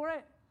reason for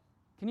it?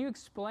 Can you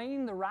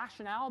explain the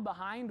rationale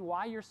behind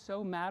why you're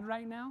so mad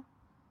right now?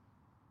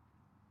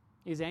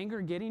 Is anger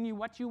getting you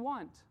what you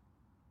want?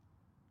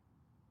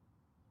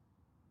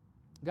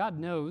 God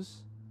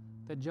knows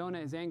that Jonah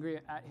is angry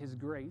at his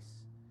grace.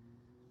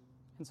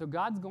 And so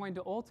God's going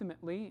to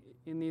ultimately,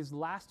 in these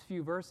last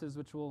few verses,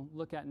 which we'll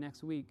look at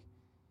next week,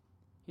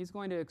 he's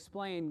going to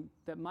explain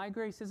that my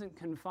grace isn't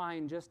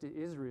confined just to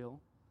Israel.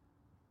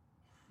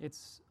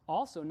 It's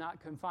also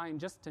not confined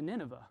just to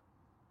Nineveh.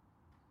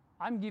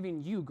 I'm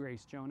giving you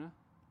grace, Jonah.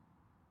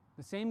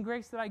 The same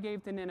grace that I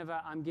gave to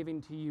Nineveh, I'm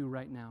giving to you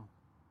right now.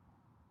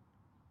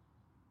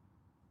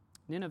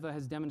 Nineveh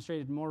has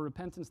demonstrated more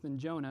repentance than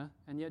Jonah,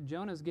 and yet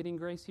Jonah's getting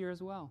grace here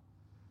as well.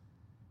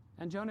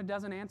 And Jonah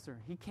doesn't answer.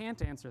 He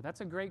can't answer.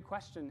 That's a great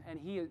question, and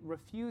he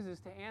refuses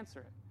to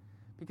answer it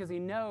because he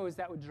knows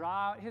that would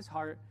draw out his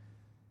heart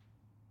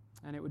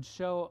and it would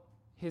show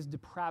his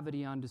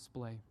depravity on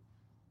display.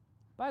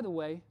 By the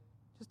way,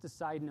 just a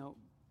side note,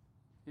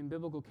 in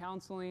biblical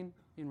counseling,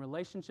 in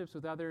relationships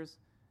with others,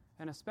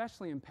 and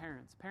especially in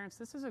parents. Parents,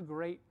 this is a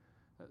great,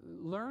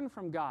 learn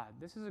from God.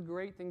 This is a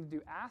great thing to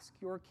do. Ask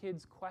your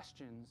kids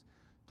questions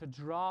to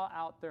draw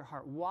out their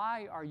heart.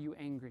 Why are you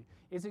angry?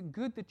 Is it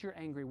good that you're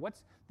angry?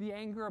 What's the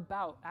anger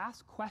about?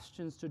 Ask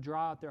questions to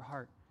draw out their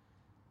heart.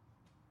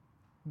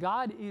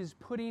 God is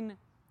putting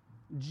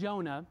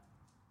Jonah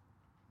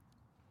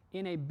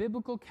in a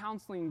biblical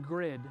counseling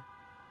grid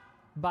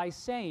by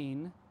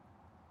saying,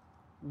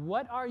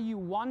 what are you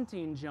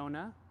wanting,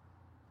 Jonah,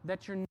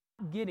 that you're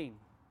not getting,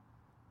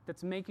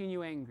 that's making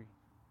you angry?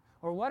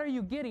 Or what are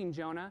you getting,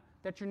 Jonah,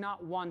 that you're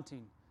not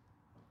wanting?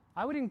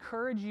 I would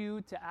encourage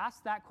you to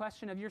ask that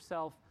question of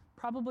yourself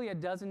probably a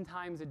dozen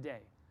times a day.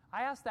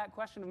 I ask that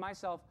question of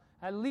myself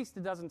at least a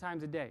dozen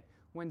times a day.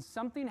 When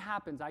something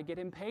happens, I get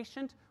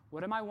impatient.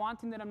 What am I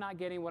wanting that I'm not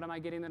getting? What am I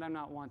getting that I'm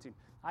not wanting?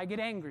 I get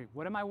angry.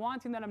 What am I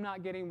wanting that I'm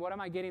not getting? What am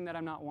I getting that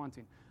I'm not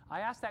wanting? I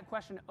ask that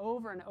question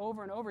over and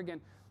over and over again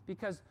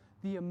because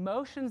the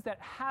emotions that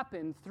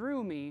happen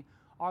through me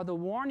are the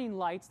warning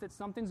lights that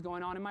something's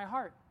going on in my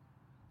heart.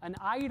 An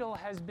idol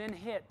has been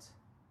hit.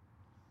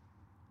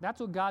 That's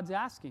what God's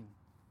asking.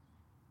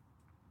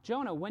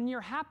 Jonah, when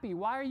you're happy,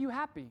 why are you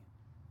happy?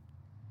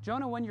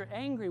 Jonah, when you're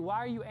angry, why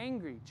are you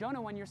angry?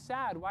 Jonah, when you're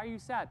sad, why are you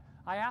sad?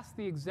 I ask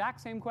the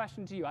exact same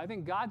question to you. I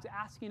think God's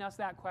asking us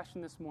that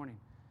question this morning.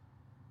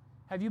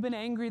 Have you been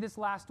angry this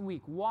last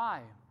week?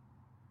 Why?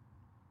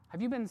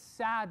 Have you been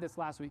sad this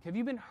last week? Have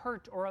you been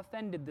hurt or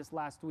offended this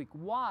last week?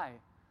 Why?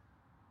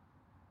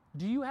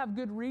 Do you have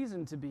good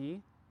reason to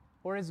be?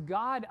 Or is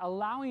God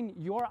allowing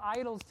your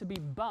idols to be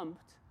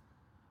bumped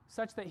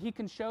such that he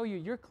can show you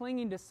you're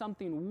clinging to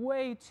something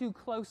way too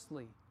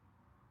closely,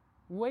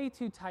 way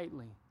too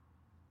tightly?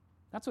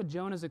 That's what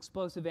Jonah's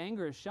explosive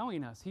anger is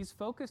showing us. He's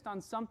focused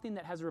on something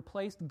that has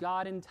replaced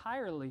God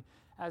entirely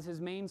as his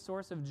main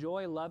source of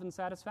joy, love, and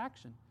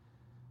satisfaction.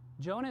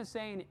 Jonah is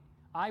saying,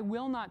 I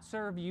will not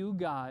serve you,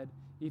 God,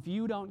 if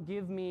you don't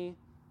give me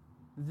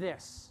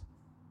this.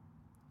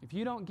 If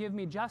you don't give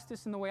me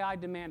justice in the way I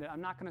demand it,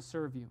 I'm not going to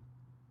serve you.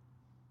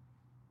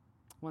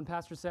 One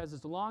pastor says,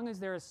 as long as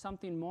there is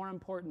something more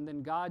important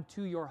than God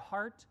to your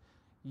heart,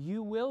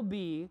 you will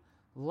be,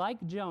 like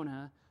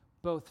Jonah,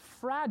 both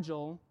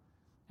fragile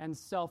and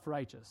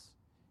self-righteous.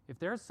 If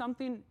there's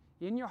something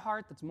in your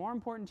heart that's more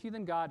important to you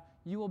than God,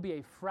 you will be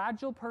a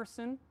fragile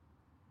person,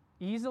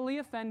 easily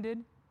offended,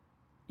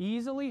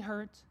 easily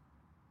hurt,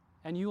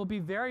 and you will be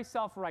very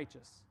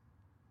self-righteous.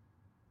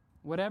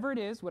 Whatever it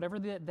is, whatever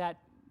that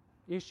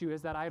issue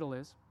is, that idol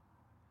is,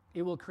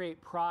 it will create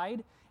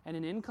pride and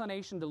an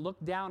inclination to look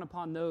down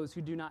upon those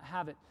who do not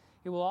have it.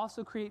 It will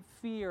also create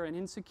fear and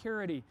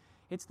insecurity.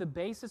 It's the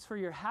basis for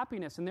your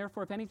happiness, and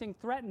therefore, if anything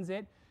threatens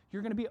it,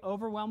 you're going to be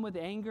overwhelmed with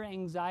anger,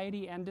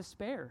 anxiety, and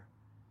despair.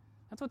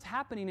 That's what's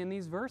happening in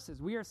these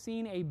verses. We are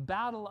seeing a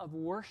battle of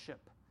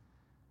worship.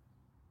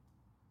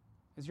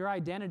 As your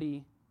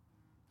identity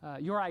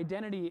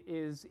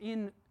is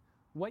in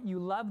what you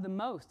love the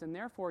most, and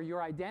therefore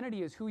your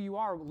identity is who you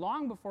are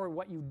long before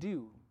what you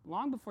do,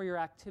 long before your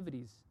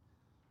activities.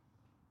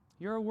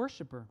 You're a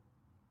worshiper.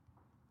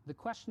 The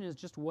question is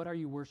just, what are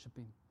you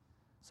worshiping?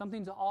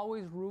 Something's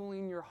always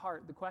ruling your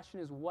heart. The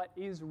question is, what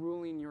is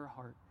ruling your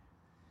heart?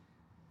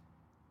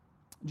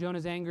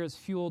 Jonah's anger is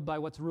fueled by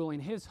what's ruling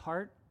his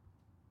heart.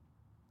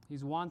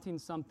 He's wanting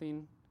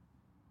something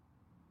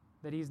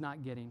that he's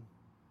not getting.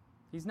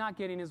 He's not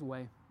getting his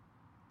way.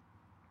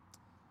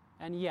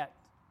 And yet,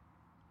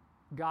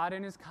 God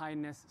in his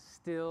kindness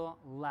still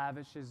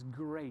lavishes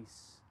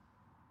grace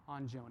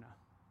on Jonah.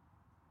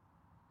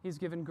 He's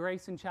given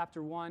grace in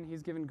chapter 1,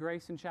 he's given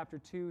grace in chapter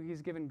 2,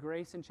 he's given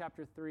grace in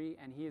chapter 3,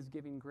 and he is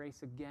giving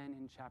grace again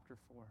in chapter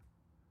 4.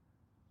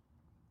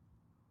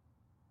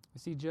 We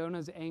see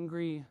Jonah's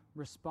angry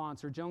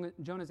response, or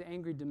Jonah's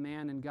angry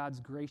demand and God's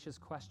gracious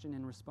question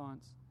in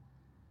response.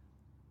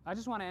 I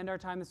just want to end our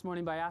time this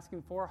morning by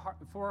asking four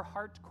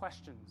heart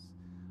questions.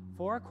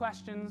 4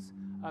 questions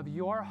of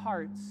your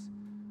hearts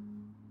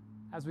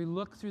as we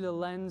look through the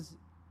lens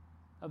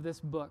of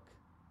this book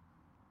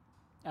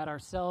at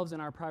ourselves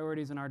and our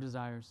priorities and our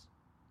desires.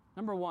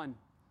 Number 1,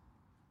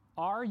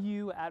 are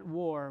you at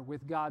war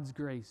with God's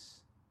grace?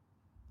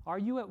 Are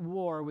you at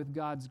war with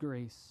God's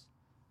grace?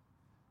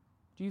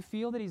 Do you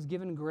feel that he's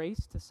given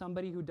grace to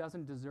somebody who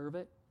doesn't deserve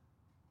it?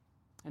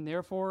 And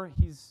therefore,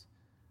 he's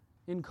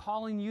in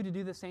calling you to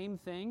do the same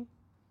thing,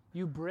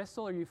 you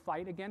bristle or you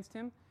fight against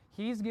him?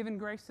 He's given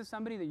grace to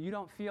somebody that you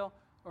don't feel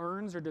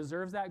earns or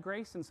deserves that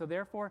grace, and so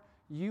therefore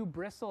you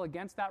bristle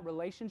against that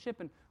relationship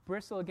and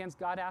bristle against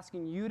God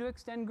asking you to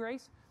extend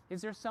grace?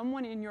 Is there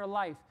someone in your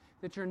life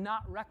that you're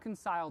not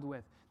reconciled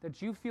with,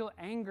 that you feel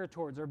anger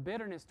towards or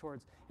bitterness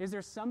towards? Is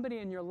there somebody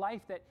in your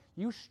life that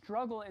you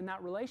struggle in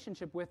that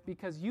relationship with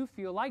because you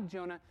feel like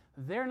Jonah,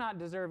 they're not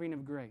deserving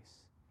of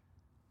grace?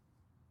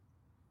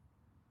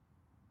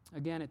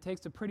 Again, it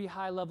takes a pretty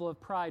high level of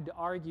pride to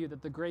argue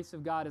that the grace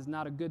of God is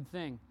not a good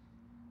thing.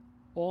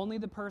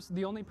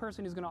 The only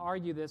person who's going to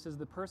argue this is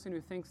the person who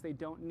thinks they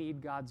don't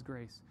need God's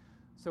grace,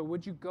 So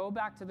would you go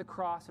back to the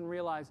cross and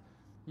realize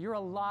you're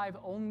alive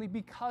only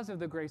because of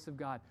the grace of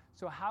God?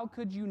 So how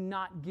could you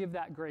not give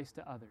that grace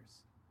to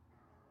others?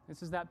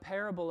 This is that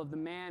parable of the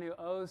man who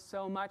owes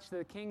so much to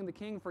the king. The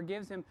king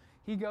forgives him.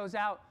 He goes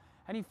out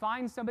and he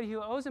finds somebody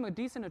who owes him a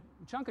decent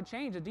chunk of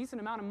change, a decent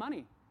amount of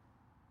money.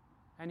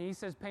 And he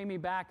says, pay me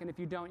back, and if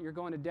you don't, you're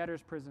going to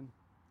debtor's prison.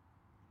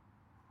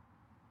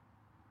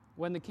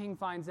 When the king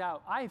finds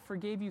out, I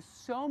forgave you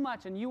so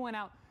much, and you went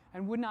out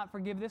and would not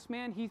forgive this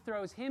man, he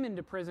throws him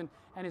into prison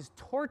and is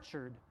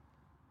tortured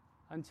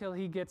until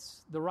he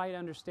gets the right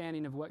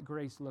understanding of what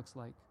grace looks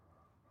like.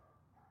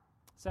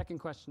 Second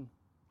question.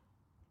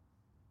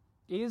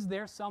 Is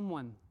there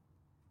someone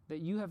that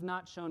you have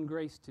not shown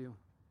grace to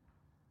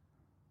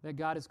that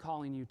God is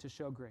calling you to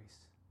show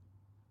grace?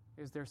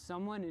 Is there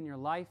someone in your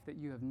life that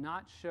you have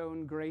not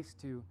shown grace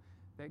to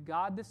that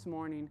God this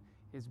morning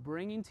is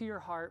bringing to your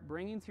heart,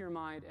 bringing to your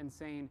mind, and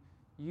saying,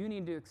 you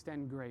need to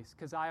extend grace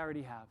because I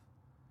already have.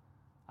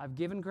 I've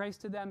given grace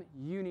to them.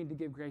 You need to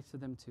give grace to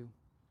them too.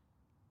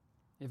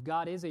 If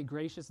God is a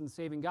gracious and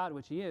saving God,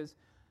 which He is,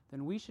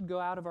 then we should go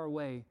out of our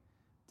way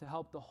to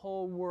help the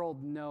whole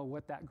world know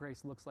what that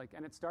grace looks like.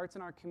 And it starts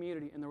in our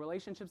community, in the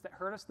relationships that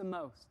hurt us the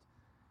most.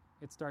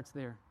 It starts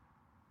there.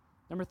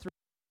 Number 3,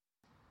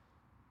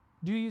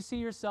 do you see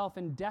yourself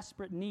in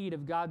desperate need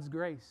of God's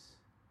grace?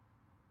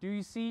 Do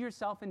you see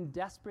yourself in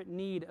desperate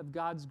need of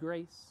God's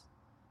grace?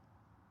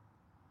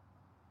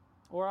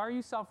 Or are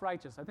you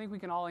self-righteous? I think we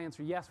can all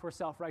answer, yes, we're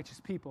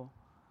self-righteous people.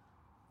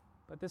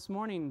 But this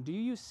morning, do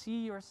you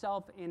see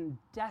yourself in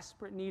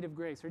desperate need of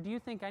grace? Or do you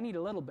think I need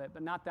a little bit,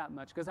 but not that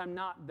much, because I'm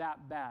not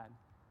that bad?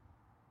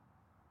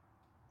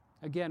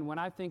 Again, when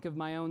I think of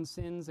my own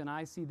sins and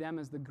I see them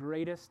as the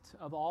greatest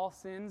of all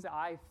sins,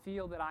 I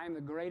feel that I am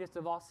the greatest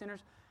of all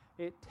sinners.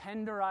 It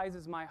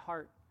tenderizes my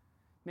heart,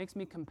 makes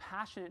me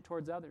compassionate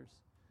towards others.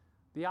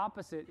 The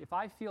opposite, if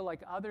I feel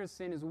like others'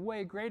 sin is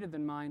way greater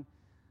than mine,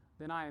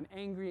 then I am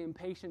angry,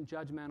 impatient,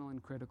 judgmental,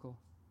 and critical.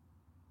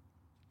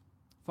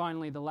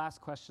 Finally, the last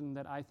question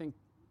that I think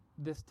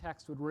this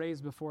text would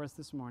raise before us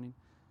this morning.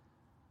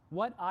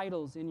 What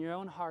idols in your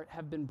own heart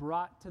have been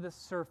brought to the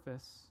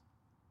surface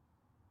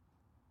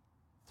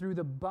through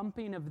the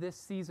bumping of this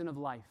season of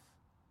life?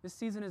 This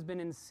season has been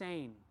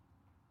insane,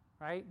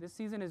 right? This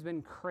season has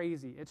been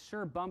crazy. It's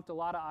sure bumped a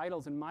lot of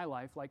idols in my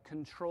life, like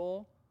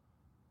control.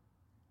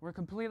 We're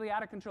completely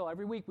out of control.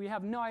 Every week, we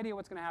have no idea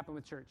what's going to happen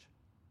with church.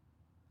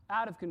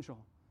 Out of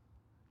control.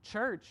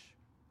 Church,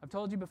 I've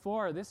told you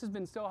before, this has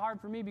been so hard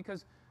for me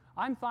because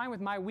I'm fine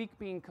with my week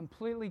being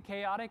completely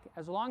chaotic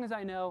as long as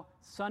I know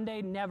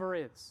Sunday never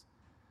is.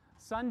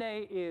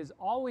 Sunday is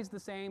always the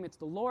same. It's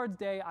the Lord's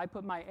day. I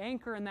put my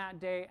anchor in that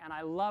day, and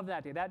I love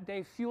that day. That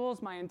day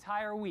fuels my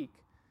entire week.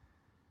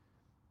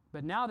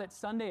 But now that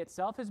Sunday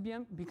itself has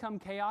become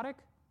chaotic,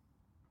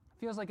 it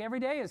feels like every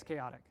day is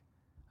chaotic.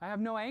 I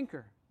have no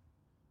anchor.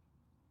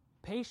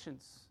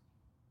 Patience.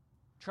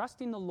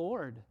 Trusting the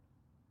Lord.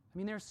 I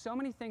mean, there's so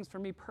many things for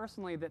me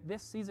personally that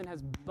this season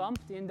has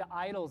bumped into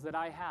idols that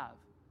I have.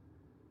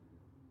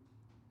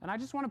 And I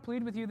just want to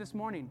plead with you this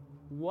morning.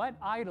 What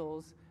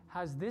idols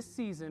has this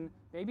season,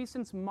 maybe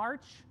since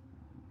March,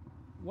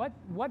 what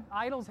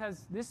idols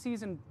has this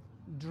season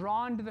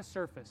drawn to the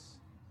surface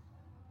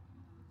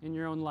in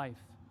your own life?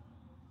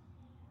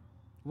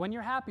 When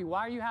you're happy, why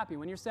are you happy?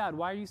 When you're sad,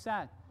 why are you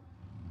sad?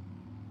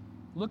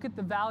 Look at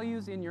the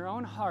values in your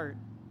own heart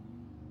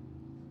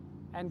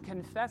and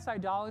confess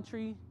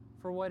idolatry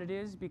for what it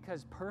is,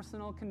 because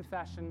personal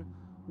confession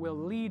will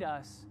lead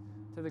us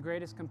to the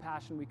greatest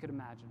compassion we could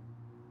imagine.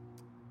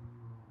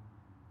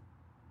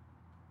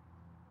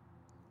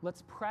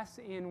 Let's press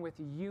in with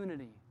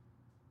unity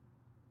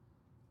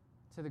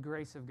to the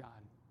grace of God.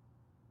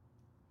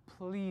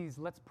 Please,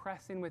 let's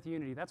press in with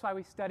unity. That's why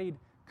we studied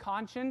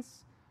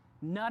conscience.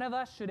 None of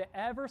us should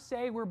ever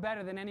say we're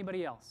better than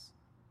anybody else.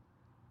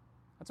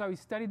 That's why we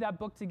studied that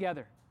book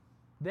together.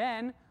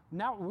 Then,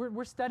 now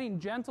we're studying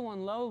gentle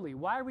and lowly.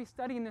 Why are we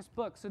studying this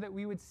book? So that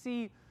we would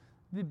see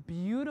the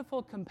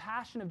beautiful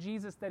compassion of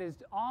Jesus that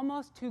is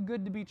almost too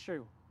good to be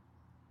true.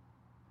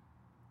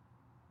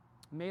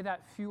 May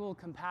that fuel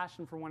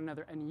compassion for one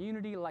another and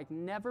unity like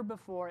never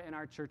before in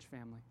our church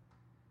family.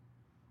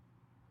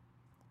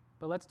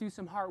 But let's do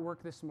some heart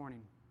work this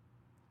morning.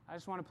 I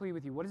just want to plead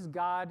with you. What is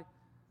God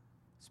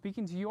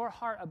speaking to your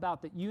heart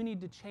about that you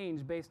need to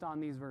change based on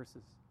these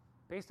verses?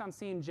 Based on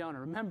seeing Jonah.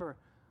 Remember,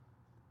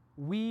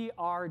 we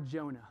are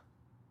Jonah.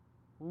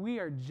 We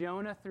are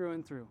Jonah through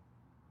and through.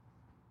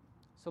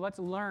 So let's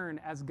learn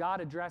as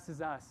God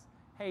addresses us.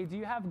 Hey, do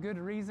you have good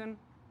reason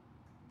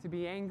to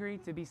be angry,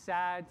 to be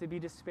sad, to be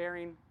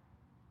despairing?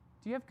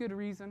 Do you have good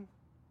reason?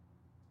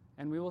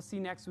 And we will see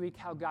next week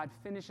how God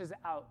finishes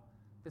out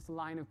this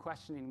line of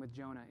questioning with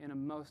Jonah in a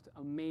most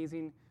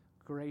amazing,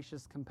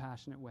 gracious,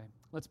 compassionate way.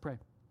 Let's pray.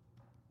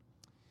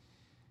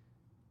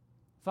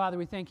 Father,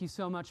 we thank you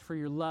so much for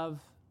your love.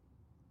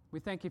 We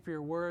thank you for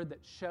your word that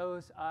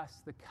shows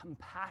us the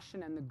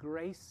compassion and the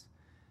grace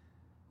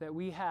that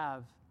we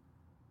have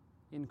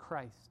in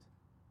Christ.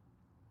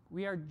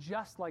 We are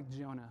just like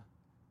Jonah.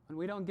 When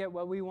we don't get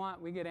what we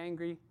want, we get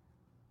angry.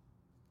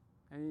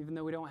 and even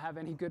though we don't have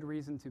any good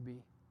reason to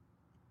be.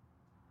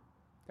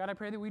 God, I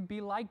pray that we'd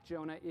be like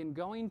Jonah in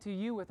going to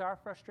you with our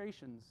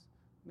frustrations.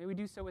 May we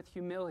do so with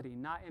humility,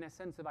 not in a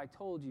sense of I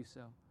told you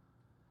so.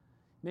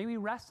 May we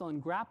wrestle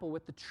and grapple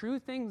with the true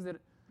things that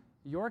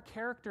your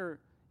character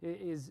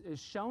is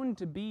shown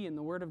to be in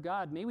the Word of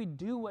God. May we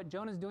do what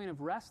Jonah's doing of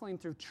wrestling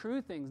through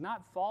true things,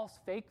 not false,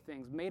 fake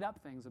things, made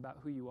up things about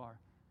who you are.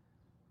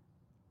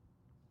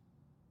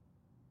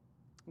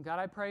 God,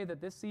 I pray that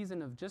this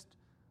season of just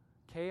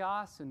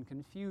chaos and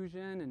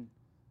confusion and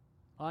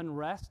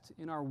unrest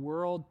in our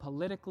world,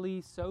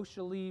 politically,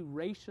 socially,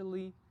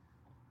 racially,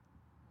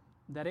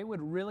 that it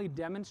would really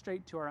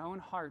demonstrate to our own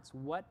hearts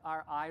what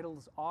our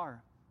idols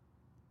are.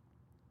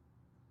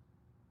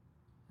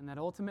 And that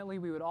ultimately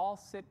we would all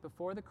sit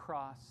before the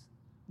cross,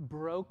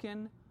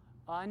 broken,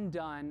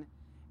 undone,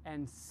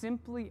 and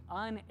simply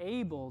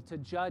unable to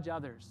judge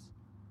others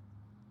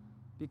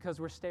because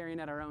we're staring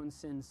at our own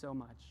sin so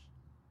much.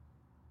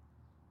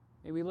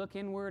 May we look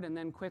inward and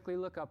then quickly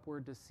look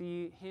upward to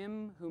see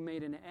Him who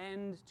made an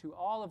end to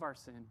all of our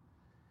sin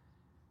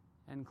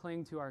and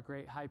cling to our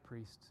great high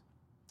priest.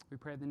 We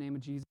pray in the name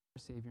of Jesus,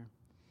 our Savior.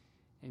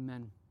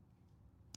 Amen.